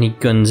there aren't any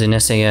guns in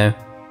SAO.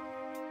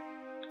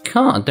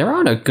 There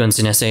are no guns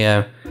in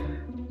SAO.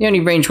 The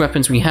only ranged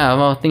weapons we have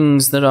are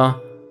things that are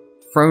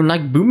thrown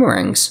like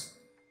boomerangs.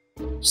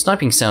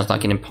 Sniping sounds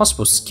like an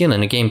impossible skill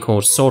in a game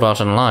called Sword Art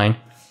Online.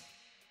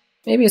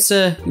 Maybe it's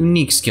a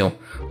unique skill,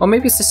 or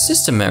maybe it's a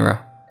system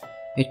error.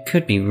 It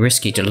could be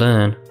risky to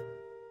learn.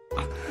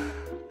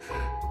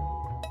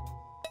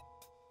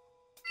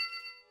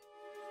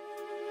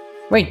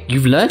 Wait,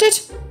 you've learned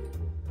it?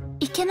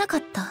 いけなか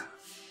った。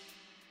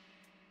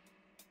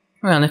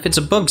 Well, if it's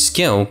a bug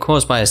skill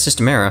caused by a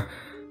system error,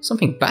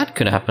 something bad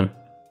could happen.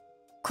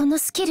 この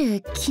スキ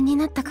ル気に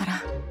なったか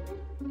ら。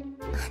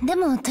で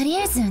もとり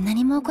あえず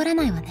何も起こら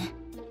ないわね。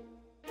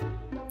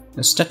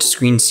 The status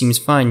screen seems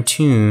fine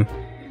too.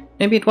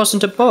 Maybe it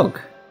wasn't a bug.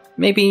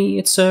 Maybe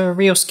it's a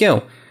real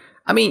skill.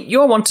 I mean,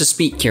 you're one to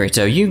speak,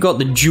 Kirito. You got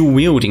the dual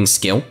wielding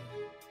skill.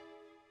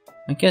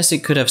 I guess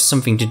it could have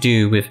something to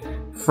do with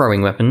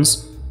throwing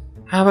weapons.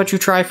 How about you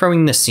try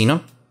throwing this,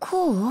 Sinon?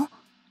 こう？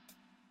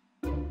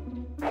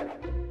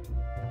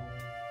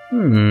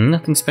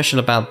 Nothing special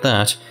about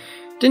that.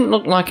 Didn't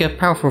look like a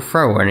powerful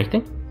throw or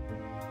anything.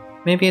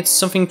 Maybe it's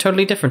something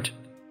totally different.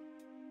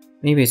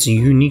 Maybe it's a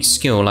unique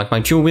skill like my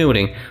dual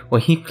wielding or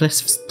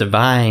Heathcliff's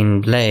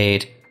divine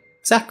blade.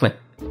 Exactly.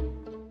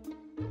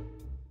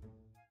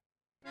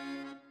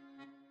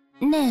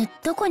 ねえ、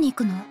どこに行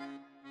くの？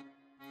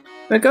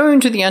 We're going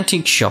to the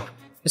antique shop.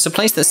 It's a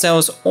place that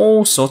sells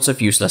all sorts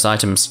of useless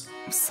items.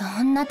 そ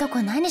んなと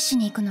こ何し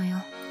に行くのよ。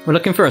 We're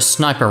looking for a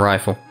sniper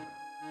rifle.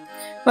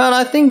 Well,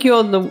 I think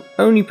you're the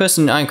only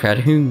person in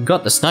Aikrad who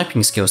got the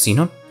sniping skill,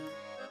 Sinon.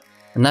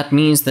 And that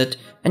means that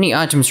any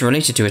items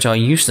related to it are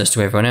useless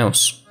to everyone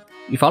else.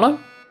 You follow?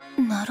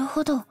 なる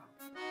ほど。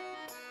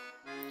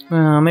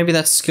 Well, maybe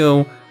that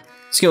skill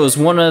is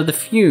one of the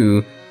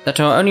few that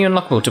are only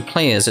unlockable to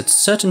players at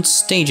certain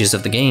stages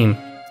of the game.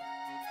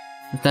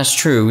 If that's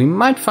true, we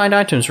might find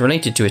items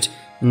related to it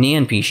in the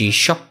NPC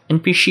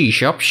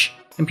shops.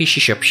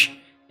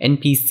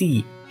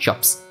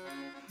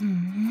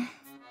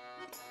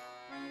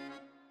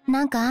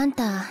 なんかあん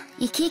た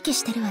生き生き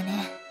してるわ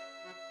ね。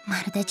ま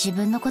るで自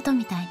分のこと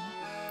みたい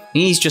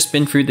に。 He's just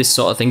been through this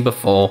sort of thing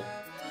before.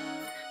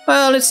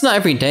 Well, it's not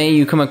every day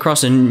you come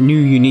across a new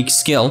unique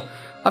skill.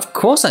 Of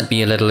course I'd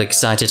be a little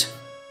excited.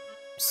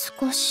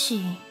 少し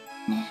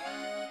ね。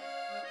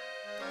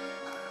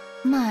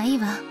まあいい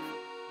わ。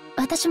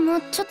私も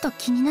ちょっと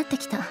気になって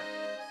きた。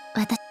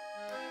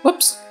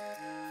Whoops.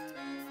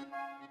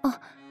 あ、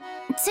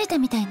ついた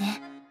みたい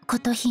ね。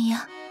骨董品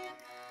屋。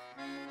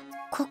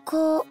こ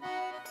こ、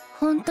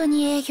本当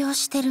に営業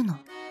してるの？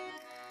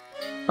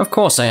 Of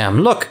course I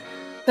am. Look,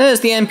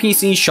 there's the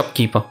NPC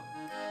shopkeeper.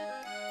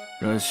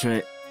 いらっしゃ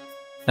い。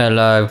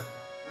Hello.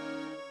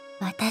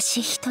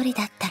 私一人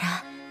だった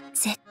ら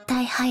絶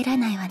対入ら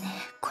ないわね、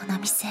この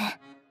店。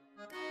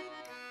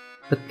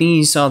 But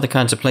these are the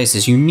kinds of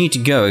places you need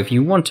to go if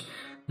you want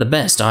the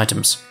best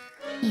items.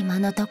 今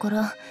のとこ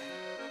ろ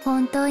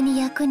本当に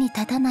役に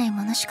立たない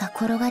ものしか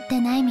転がって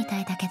ないみた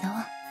いだけど。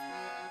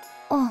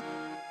あ、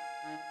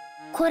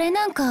これ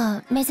なん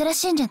か珍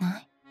しいんじゃな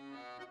い？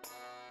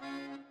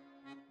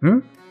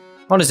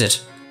 What is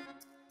it?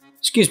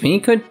 Excuse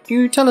me, could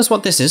you tell us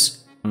what this is?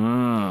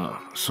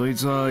 そい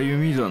つは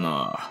弓だ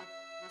な。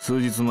数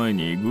日前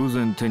に偶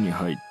然手に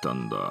入った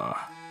ん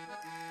だ。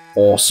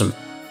 Awesome.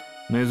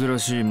 珍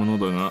しいもの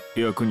だが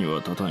役には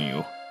立たん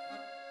よ。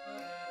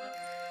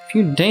 A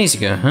few days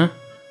ago, huh?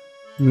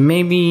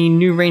 Maybe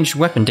new ranged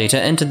weapon data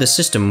entered the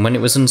system when it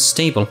was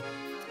unstable.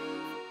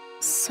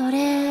 そ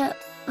れ、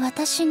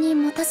私に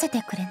持たせ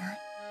てくれない？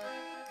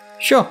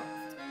 Sure.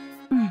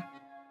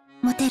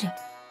 持てる。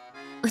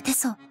撃て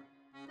そう。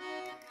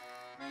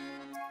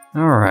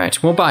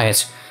 Alright, we'll buy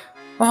it.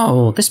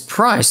 Oh, this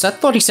price. I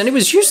thought he said it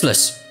was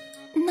useless.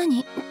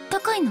 何？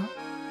高いの？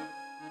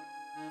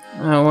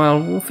 Oh, well,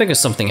 we'll figure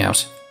something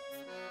out.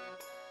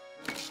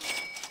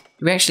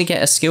 Do we actually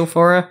get a skill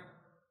for her?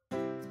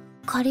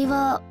 仮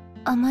は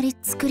あまり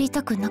作り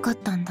たくなかっ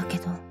たんだけ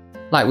ど。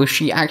 Like, will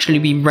she actually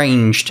be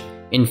ranged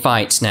in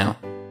fights now?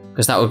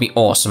 Because that would be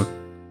awesome.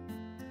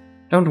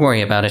 Don't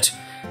worry about it.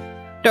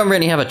 Don't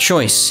really have a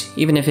choice,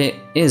 even if it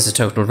is a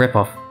total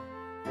ripoff.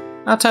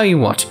 I'll tell you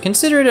what,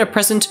 consider it a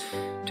present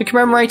to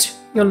commemorate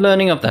your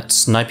learning of that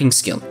sniping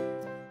skill.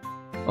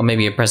 Or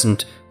maybe a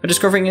present for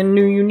discovering a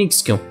new unique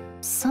skill.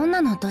 そん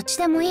なのどっち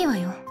でもいいわ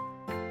よ。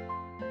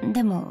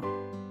でも、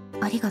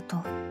ありがと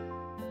う。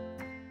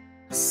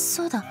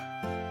そうだ。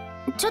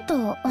ちょっと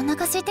お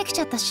腹空いてきち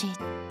ゃったし、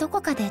ど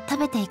こかで食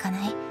べていか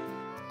ない？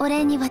お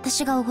礼に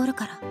私がおごる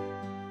から。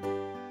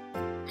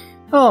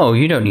Oh,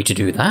 you don't need to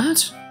do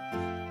that.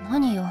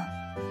 何よ。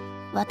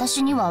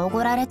私にはお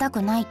ごられた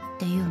くないっ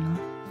ていうの？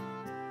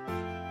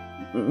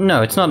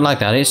 No, it's not like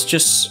that. It's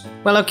just...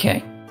 well,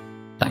 okay.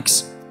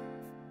 Thanks.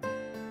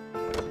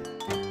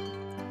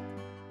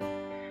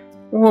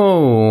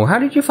 Whoa, how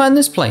did you find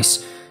this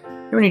place?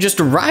 You only just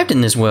arrived in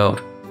this world.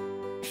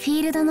 フィ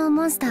ールドの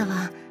モンスター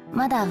は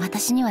まだ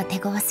私には手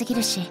強すぎ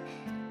るし、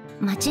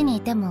街に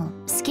いても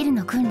スキル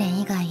の訓練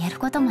以外やる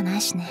こともな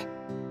いしね。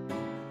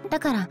だ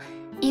から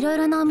いろい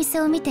ろなお店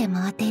を見て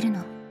回っている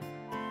の。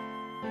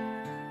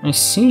 I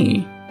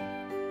see.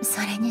 そ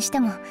れにして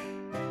も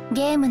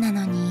ゲームな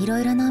のにいろ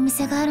いろなお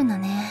店があるの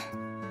ね。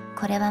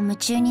これは夢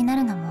中にな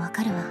るのもわ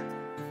かるわ。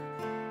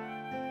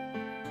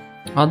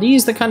 Are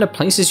these the kind of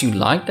places you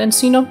like then,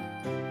 Sinon?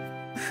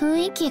 雰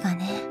囲気が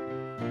ね。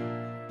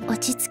落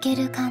ち着け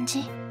る感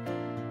じ。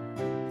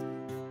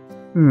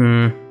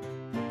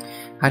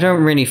I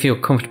don't really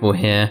feel comfortable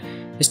here.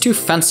 It's too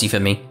fancy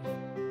for me.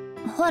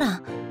 ほ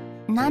ら、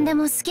何で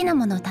も好きな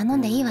ものを頼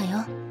んでいいわ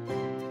よ。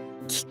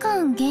期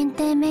間限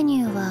定メ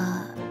ニュー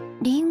は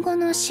リンゴ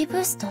のシ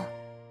ブスト。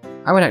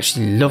I would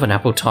actually love an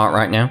apple tart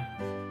right now.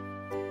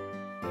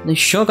 They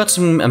sure got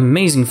some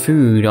amazing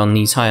food on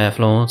these higher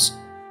floors.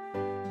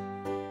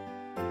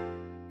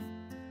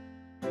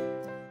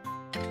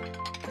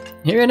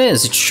 Here it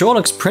is. It sure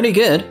looks pretty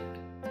good.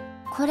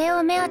 これ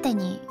を目当て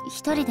に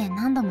一人で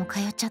何度も通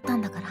っちゃった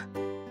んだから。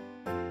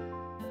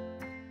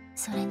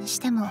それにし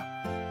ても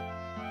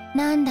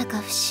なんだか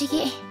不思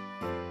議。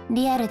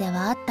リアルで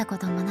は会ったこ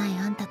ともない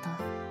あんたと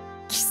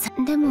喫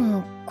茶。で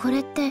もこれ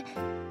って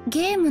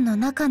ゲームの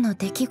中の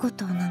出来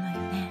事なのよ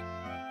ね。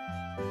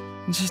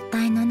実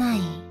体のな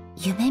い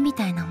夢み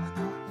たいなもの。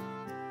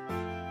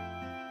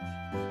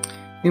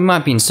We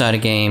might be inside a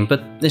game,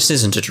 but this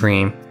isn't a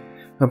dream.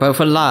 We're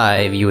both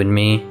alive, you and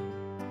me.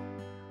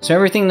 So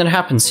everything that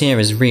happens here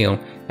is real.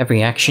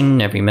 Every action,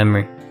 every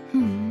memory.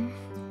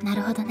 な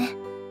るほどね。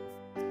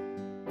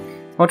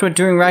What we're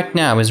doing right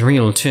now is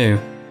real too.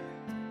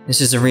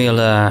 This is a real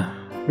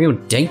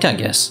date, I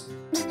guess.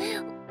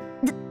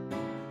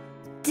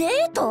 デ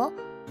ート？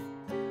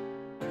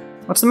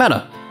 What's the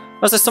matter?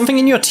 Was there something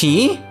in your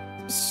tea?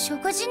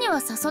 食事には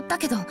誘った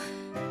けど、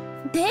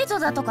デート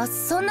だとか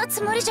そんな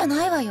つもりじゃ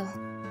ないわよ。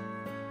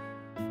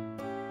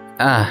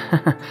Ah,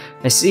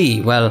 I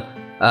see. Well,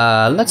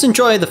 let's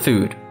enjoy the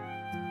food.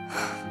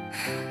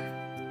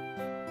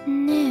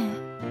 ね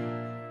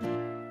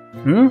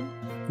え。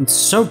It's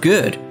so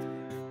good.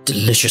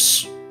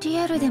 Delicious. リ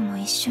アルでも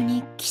一緒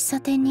に喫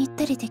茶店に行っ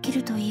たりでき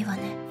るといいわ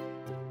ね。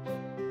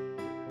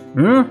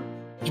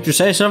Did you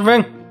say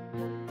something?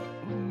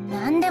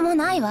 なんでも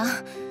ないわ。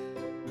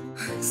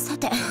さ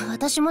て、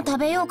私も食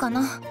べようか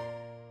な。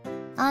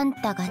あん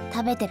たが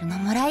食べてるの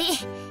もらい。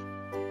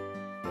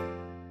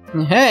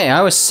Hey,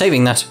 I was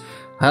saving that.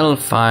 Well,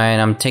 fine.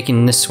 I'm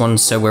taking this one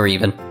so we're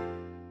even.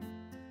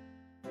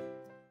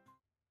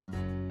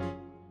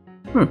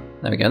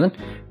 There we go then.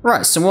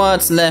 Right, so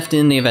what's left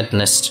in the event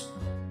list?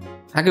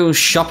 Hagu's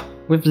shop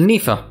with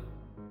Lifa.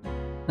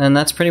 And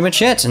that's pretty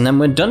much it, and then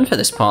we're done for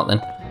this part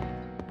then.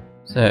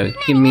 So,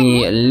 give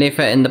me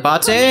Lifa in the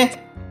party.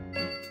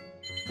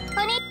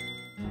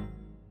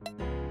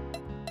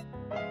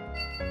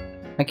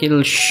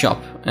 Hagu's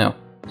shop. Oh,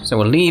 so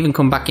we'll leave and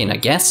come back in, I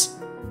guess.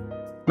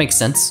 Makes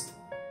sense.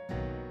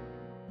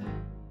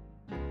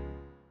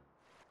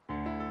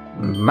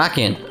 Back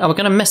in. Oh, we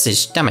got a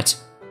message, damn it.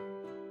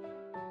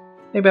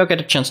 Maybe I'll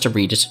get a chance to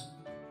read it.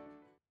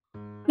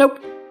 Nope.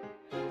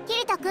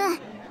 Kirito kun.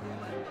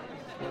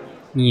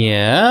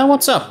 Yeah,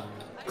 what's up?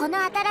 この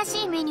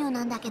新しいメニュー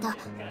なんだけど、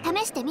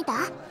試してみた？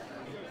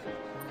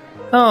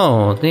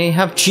 Oh, they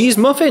have cheese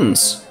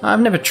muffins.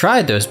 I've never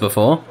tried those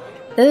before.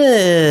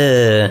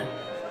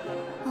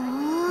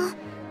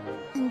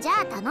 じ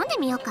ゃあ頼んで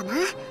みようかな。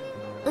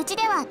うち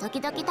では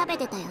時々食べ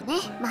てたよね、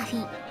マフ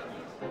ィン。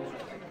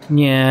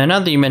Yeah,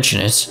 now that you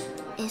mention it.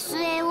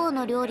 SAO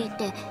の料理っ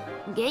て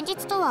現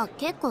実とは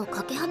結構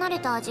かけ離れ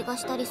た味が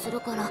したりす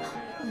るからど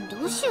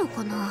うしよう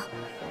かな。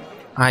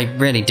I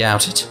really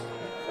doubt it.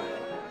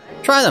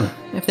 Try them.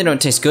 If they don't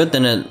taste good,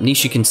 then at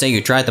least you can say you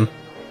tried them.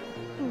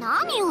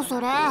 何よそ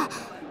れ。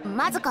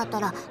まずかった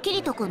らキ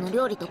リト君の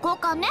料理と交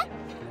換ね。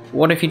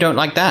What if you don't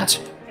like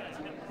that?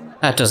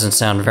 That doesn't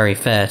sound very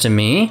fair to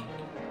me.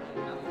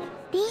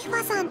 リーフ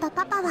ァさんと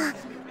パパは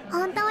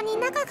本当に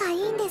仲がい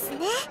いんです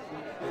ね。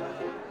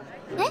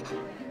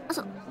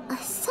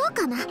そう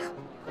かな。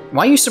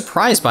Why are you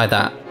surprised by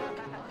that?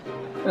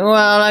 Well,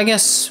 I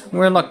guess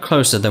we're a lot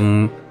closer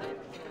than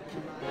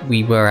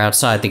we were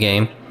outside the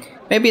game.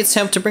 Maybe it's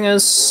helped to bring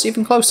us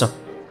even closer.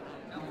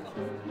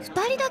 二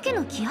人だけ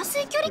の来やす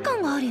い距離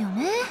感があるよ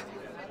ね。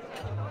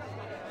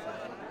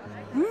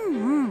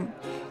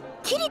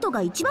キリト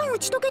が一番打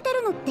ち解けて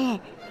るのっ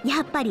て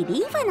やっぱり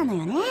リーファなの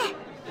よね。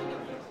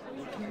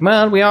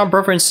Well, we are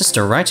brother and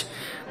sister, right?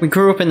 We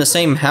grew up in the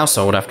same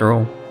household after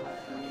all.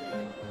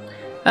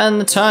 And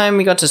the time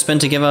we got to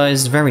spend together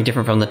is very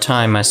different from the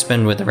time I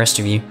spend with the rest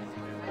of you.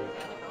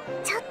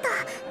 ちょっと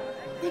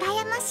羨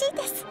ましい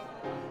です。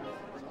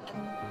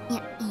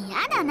や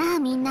だな、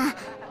みんな。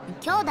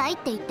兄弟っ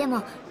て言って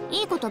も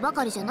いいことば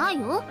かりじゃない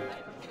よ。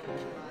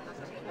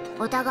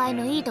お互い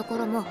のいいとこ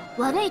ろも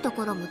悪いと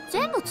ころも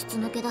全部筒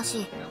抜けだ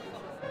し。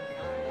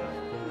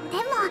で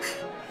も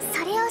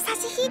それを差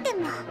し引いて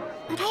も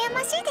羨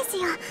ましいです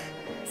よ。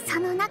そ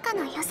の仲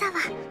の良さは。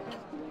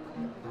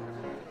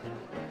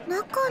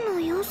仲の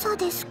良さ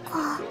です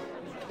か。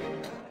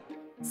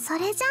そ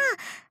れじゃ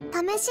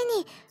あ試し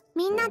に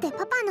みんなで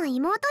パパの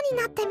妹に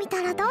なってみ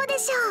たらどうで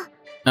し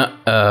ょう。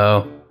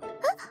Uh-oh.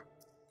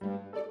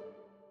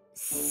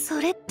 そ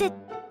れって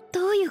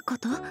どういうこ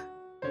と？だか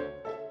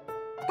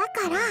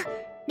ら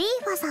リー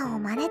ファさんを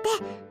真似て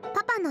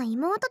パパの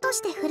妹と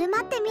して振る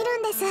舞ってみる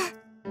んです。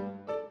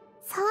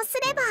そうす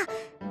れば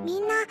み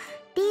んな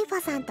リーフ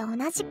ァさんと同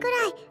じく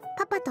らい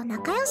パパと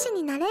仲良し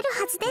になれる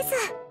はずで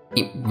す。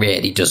It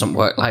really doesn't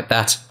work like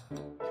that.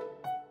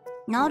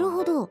 なる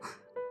ほど。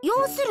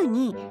要する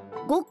に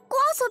ごっこ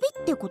遊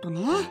びってこと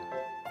ね。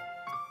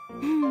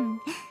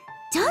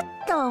ちょっ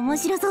と面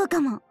白そう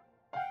かも。きっ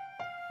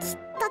と楽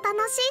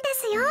しいで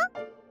すよ。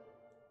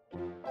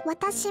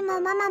私も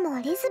ママも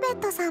リズベッ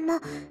トさんも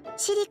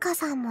シリカ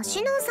さんも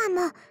シノンさん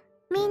も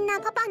みんな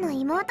パパの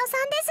妹さ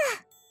んで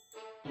す。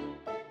あ、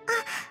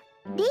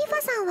リーフ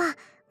ァさんは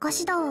ご指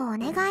導をお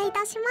願いい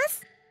たしま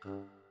す。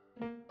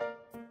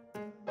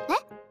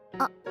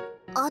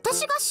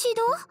私が指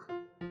導？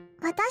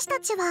私た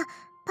ちは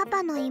パ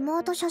パの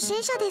妹初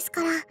心者です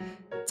から、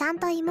ちゃん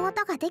と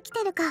妹ができ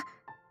てるか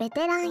ベ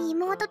テラン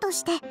妹と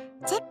して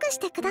チェックし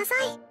てくださ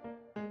い。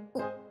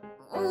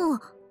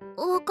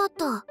わかっ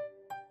た。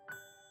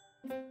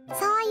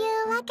そうい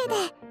うわけで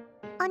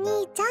お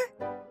兄ちゃん、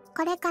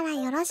これから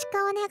よろしく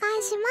お願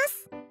いしま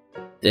す。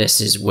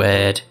 This is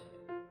weird.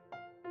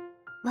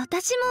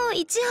 私も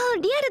一応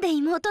リアルで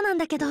妹なん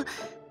だけど、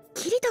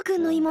キリト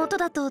君の妹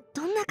だと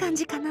どんな感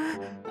じかな。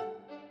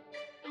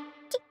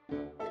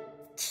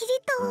キリ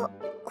トお兄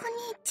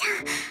ちゃん。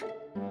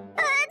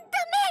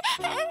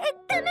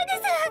ダメで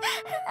す。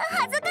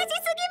恥ずかしすぎ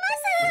ま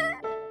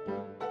す。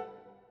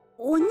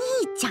お兄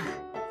ちゃん。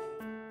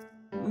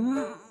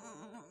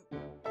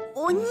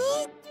お兄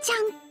ちゃ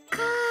んか。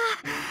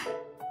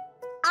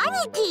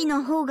兄貴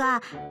の方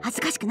が恥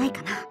ずかしくない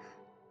かな。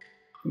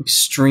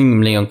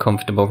Extremely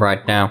uncomfortable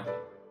right now.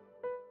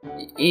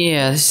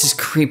 Yeah, this is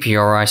creepy,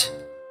 alright.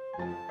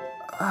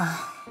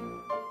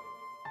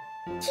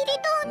 キリト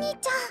お兄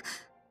ちゃん、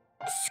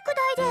宿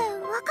題で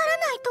わから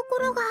ないとこ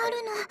ろがあ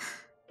るの。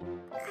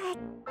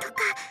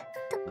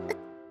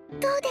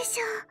どうでし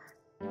ょ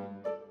う。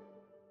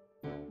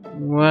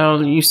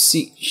 Well, you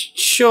see,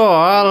 sure,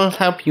 I'll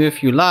help you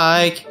if you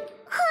like. 本当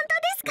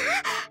ですか？や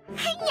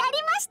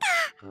りました。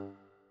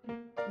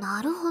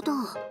なるほど。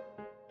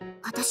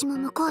私も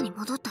向こうに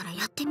戻ったら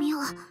やってみよ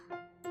う。お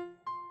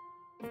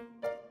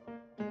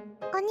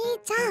兄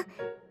ちゃん、今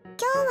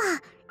日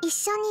は一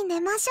緒に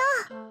寝まし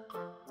ょう。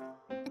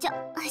ちょっ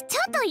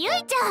とゆい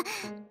ちゃ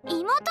ん、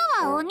妹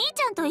はお兄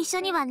ちゃんと一緒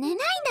には寝ないん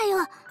だよ。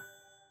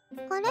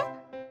あれ？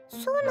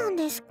そうなん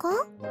ですか？ま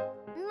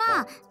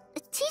あ、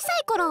小さ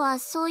い頃は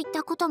そういっ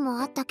たことも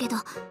あったけど。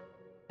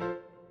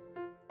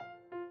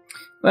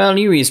Well,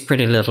 Yui is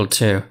pretty little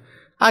too.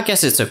 I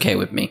guess it's okay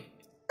with me.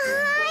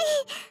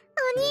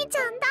 お兄ち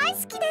ゃん大好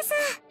きです。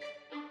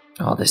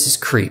 Oh, this is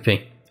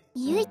creepy.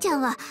 ゆいちゃ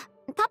んは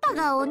パパ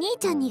がお兄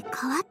ちゃんに変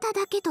わった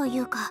だけとい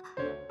うか。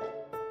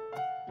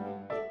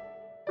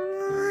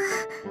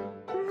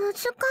難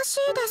しい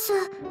です。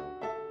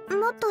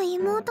もっと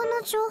妹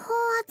の情報を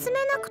集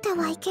めなくて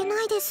はいけ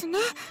ないですね。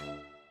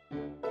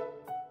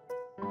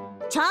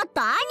ちょっ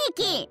と兄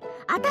貴、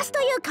私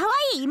という可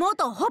愛い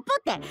妹をほっぽ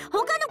って他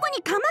の子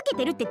にかまけ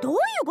てるってどうい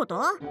うこ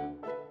と？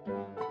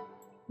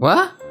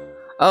 What?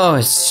 Oh,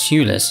 it's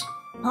Hulis.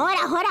 ほ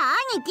らほら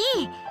兄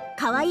貴、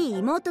可愛い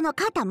妹の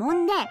肩も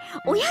んで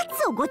おや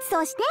つをごち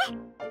そうして。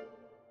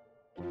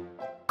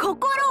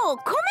心を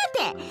込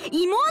めて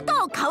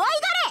妹を可愛がれ。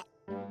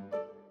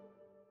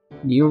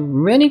 You're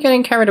really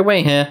getting carried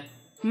away here.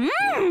 苦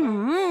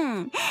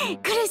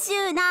しゅ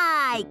う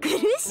ない、苦しゅ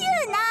う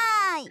な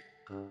い。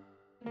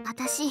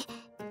私、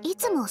い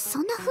つもそ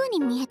んな風に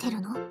見えてる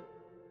の？にゃ？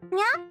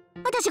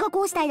私が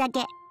こうしたいだ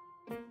け。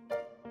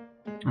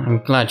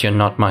I'm glad you're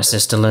not my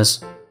sister,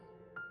 Liz.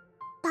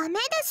 ダメで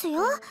す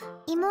よ。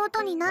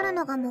妹になる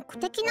のが目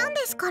的なん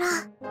ですから。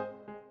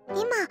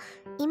今、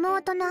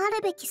妹のあ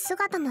るべき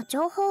姿の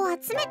情報を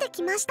集めて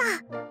きました。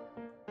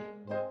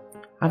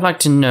I'd like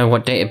to know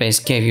what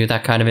database gave you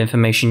that kind of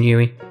information,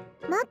 Yui.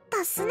 もっ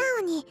と素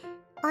直に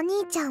お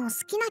兄ちゃんを好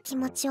きな気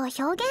持ちを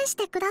表現し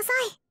てくださ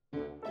い。お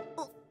兄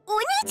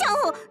ちゃんを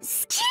好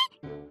き？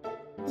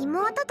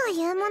妹と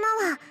いうもの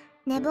は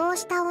寝坊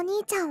したお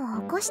兄ちゃん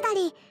を起こした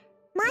り、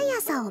毎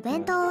朝お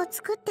弁当を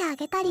作ってあ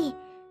げたり、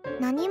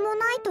何も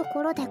ないと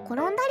ころで転ん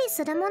だり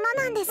するもの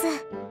なんです。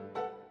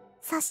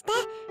そして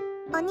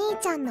お兄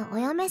ちゃんのお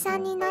嫁さ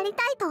んになり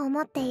たいと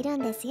思っている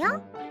んです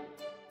よ。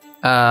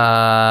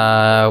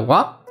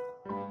What?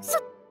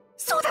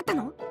 そうだった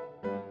の？ない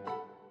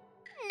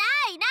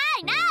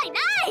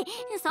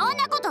そん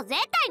なこと絶対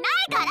な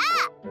いから。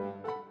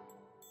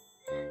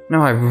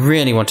 No, I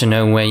really want to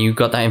know where you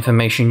got that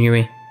information,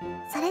 Yui.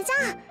 それじゃ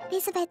あリ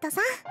スベット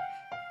さ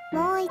ん、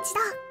もう一度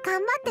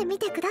頑張ってみ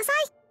てください。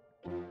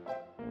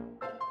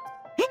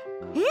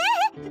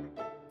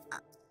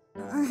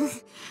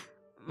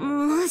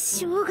もう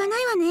しょうが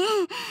ないわね。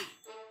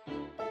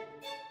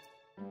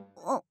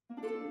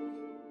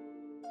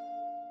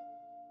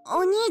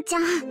お兄ちゃ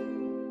ん。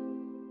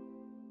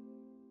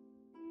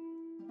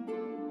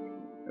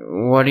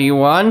 What do you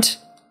want?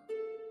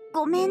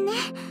 ごめんね。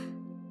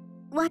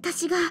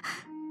私が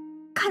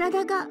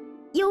体が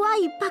弱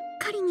いばっ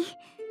かりに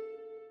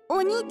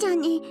お兄ちゃん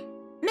に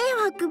迷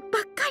惑ばっ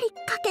かり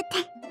かけて。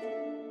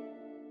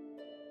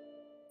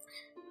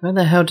 Where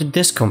the hell did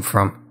this come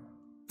from?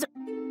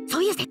 そ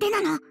ういう設定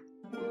なの？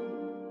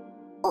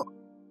お兄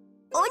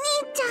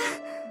ちゃ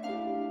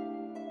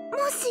ん、も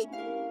し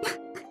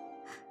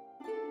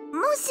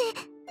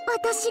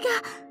私が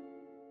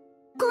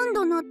今度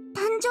トの誕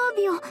生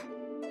日を迎え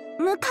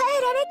られ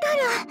た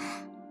ら、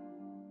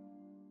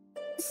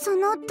そ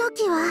の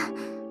時は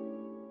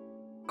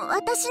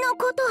私の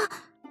こと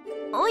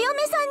お嫁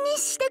さんに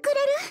してくれ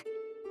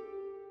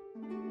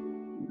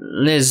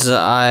る？ Liz,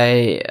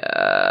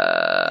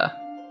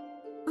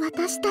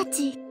 私た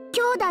ち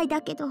兄弟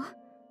だけど、お兄ち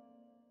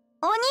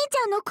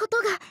ゃんのこと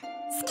が好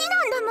き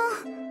なんだも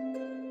ん。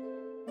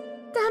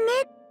ダメ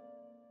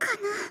か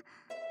な？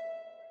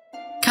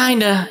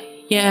 kinda,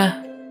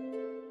 yeah.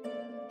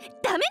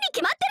 ダメに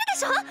決まってるで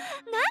しょ。何や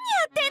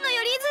ってんの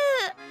よ、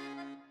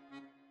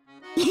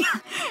リズ。いや、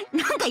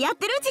なんかやっ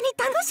てるうちに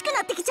楽しく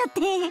なってきちゃっ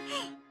て。リズベ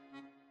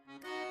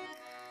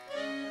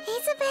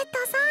ッ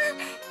トさん、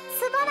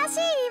素晴らしい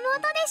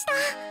妹でした。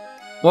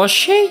 Was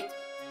she?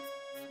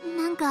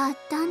 なんか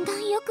だんだ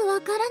んよくわ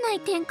からな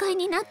い展開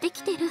になって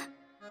きてる。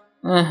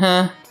Uh-huh. ほ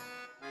ら、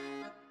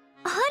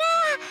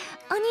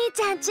お兄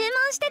ちゃん注文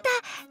してた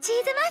チ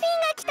ーズマフィン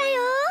が来た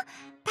よ。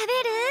食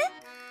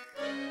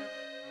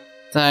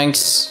べる？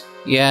 Thanks.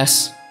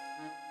 Yes.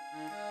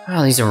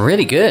 Oh, these are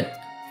really good.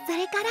 そ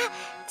れから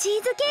チ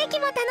ーズケーキ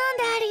も頼んで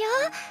あるよ。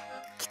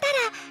来たら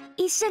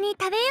一緒に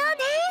食べよ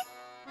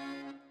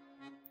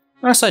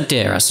うね。 Nice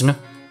idea, Asuna.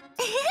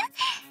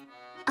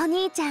 お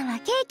兄ちゃんは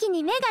ケーキ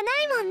に目がな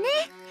いもんね。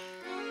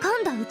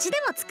今度うちで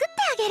も作って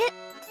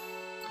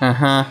あげる。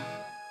 Uh-huh.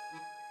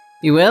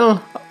 You will?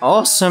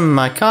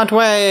 Awesome, I can't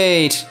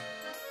wait!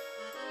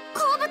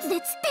 好物で釣って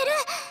る。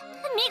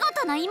見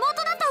事な妹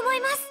だと思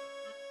います。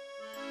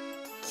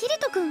キリ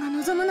ト君が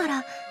望むな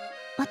ら、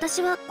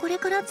私はこれ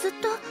からずっ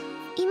と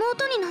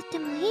妹になって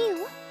もいいよ。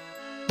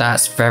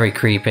 That's very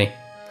creepy.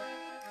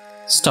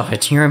 Stop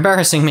it, you're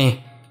embarrassing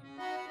me.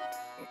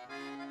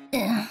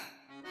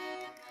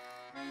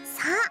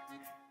 さあ、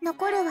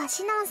残るは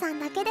シノンさん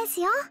だけです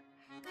よ。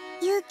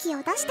勇気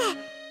を出して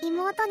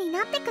妹に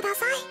なってくだ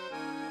さ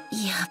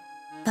い。やっ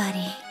ぱり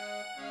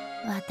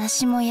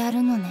私もや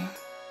るのね。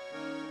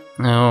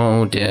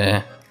 Oh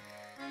dear.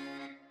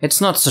 It's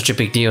not such a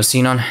big deal,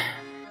 Sinon.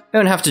 You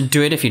don't have to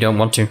do it if you don't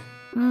want to.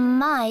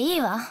 まあい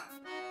いわ。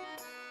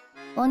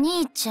お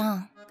兄ちゃ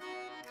ん。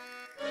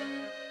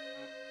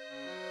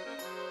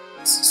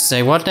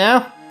Say what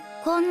now?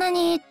 こんな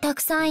にた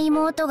くさん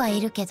妹がい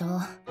るけど、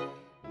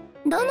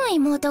どの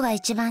妹が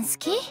一番好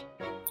き？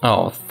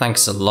 Oh,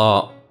 thanks a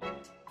lot.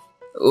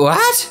 What?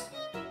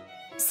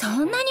 そん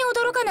なに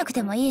驚かなく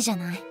てもいいじゃ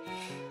ない。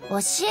教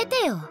え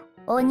てよ、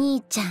お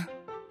兄ちゃん。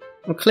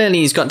Well,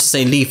 clearly he's got to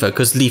say Lifa,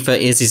 because Lifa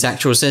is his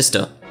actual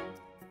sister.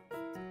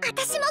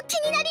 私も気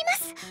になりま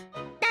す。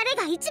誰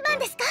が一番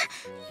ですか？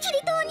キリ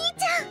トお兄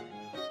ちゃん。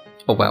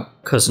 Oh well,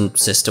 cousin,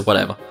 sister,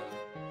 whatever.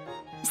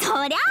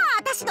 そりゃあ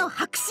私の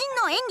迫真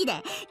の演技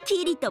で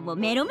キリトも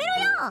メロメロ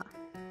よ。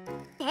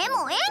で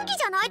も演技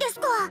じゃないです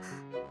か。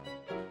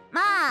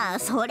まあ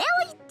それを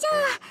言っちゃ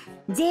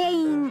全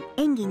員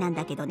演技なん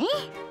だけどね。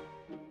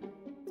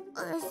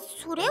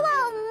それは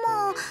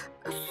まあ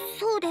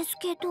そうです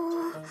けど。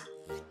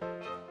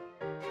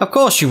 Of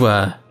course you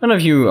were. None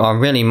of you are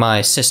really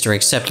my sister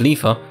except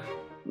Lifa.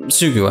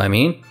 Sugu, I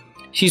mean.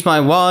 She's my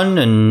one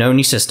and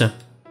only sister.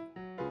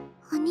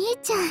 お兄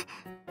ちゃん。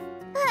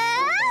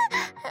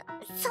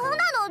そんな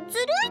のず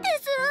るいで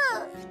す。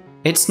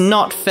 It's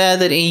not fair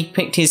that he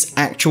picked his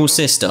actual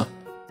sister.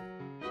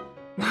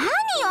 何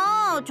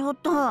よ、ちょっ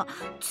と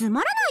つ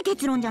まらない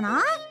結論じゃな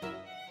い？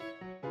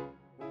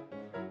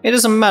 It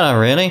doesn't matter,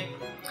 really.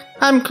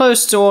 I'm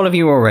close to all of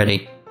you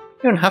already.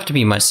 You don't have to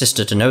be my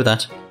sister to know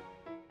that.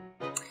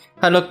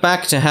 I look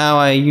back to how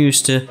I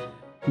used to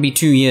be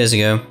 2 years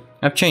ago.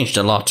 I've changed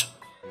a lot.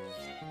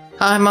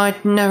 I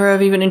might never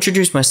have even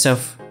introduced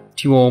myself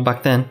to you all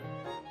back then.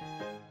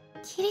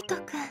 キリト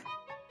君。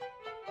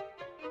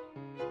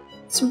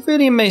 It's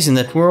really amazing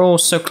that we're all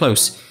so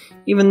close,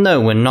 even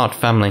though we're not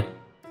family.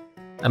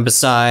 And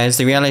besides,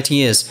 the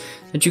reality is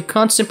that you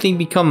can't simply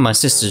become my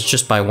sisters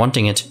just by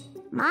wanting it.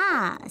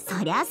 まあ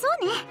そりゃそ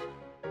うね。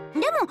で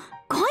も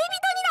恋人に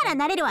なら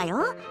なれるわ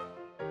よ。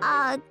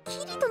あ、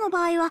キリトの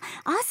場合は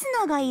アス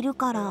ナがいる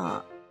か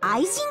ら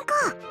愛人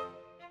か。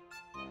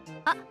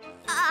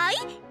愛？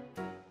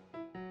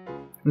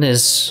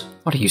 Liz,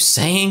 what are you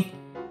saying?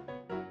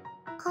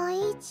 愛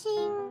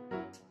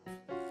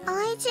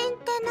人っ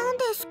て何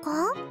ですか？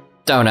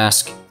 Don't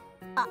ask.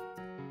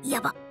 や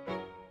ば。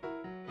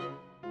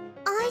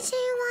愛人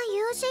は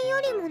友人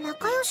よりも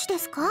仲良しで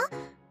すか？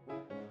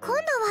今度は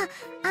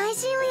愛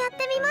人をやっ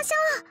てみましょ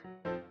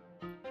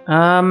う。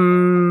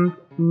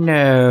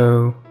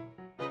No.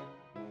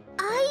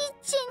 愛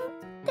人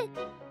って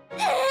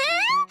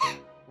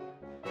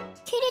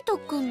キリト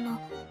君の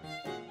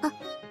愛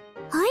人？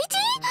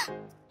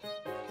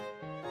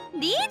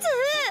リズ、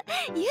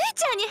ゆい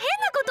ちゃんに変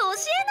なこと教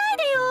えない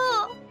でよ。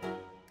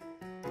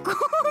ご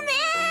めん。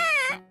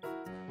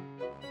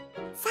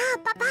さあ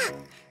パパ、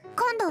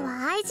今度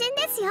は愛人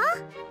ですよ。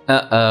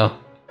Uh-oh.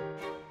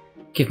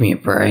 Give me a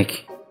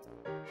break.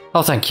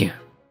 Oh, thank you.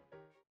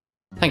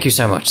 Thank you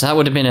so much. That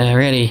would have been a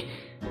really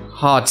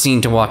hard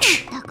scene to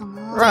watch.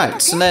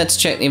 Right, so let's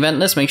check the event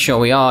list, make sure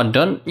we are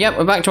done. Yep,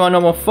 we're back to our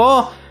normal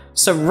 4.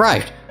 So,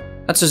 right.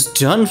 that's us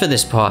done for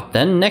this part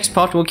then. Next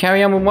part we'll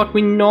carry on with what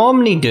we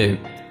normally do.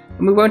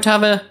 And we won't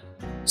have a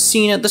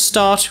scene at the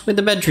start with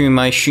the bedroom,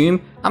 I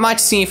assume. I might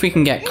see if we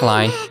can get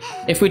Clyde.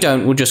 If we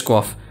don't, we'll just go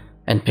off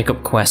and pick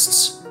up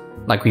quests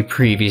like we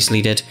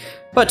previously did.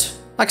 But,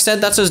 like I said,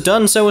 that's us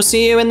done, so we'll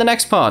see you in the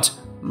next part.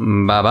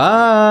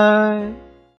 Bye-bye!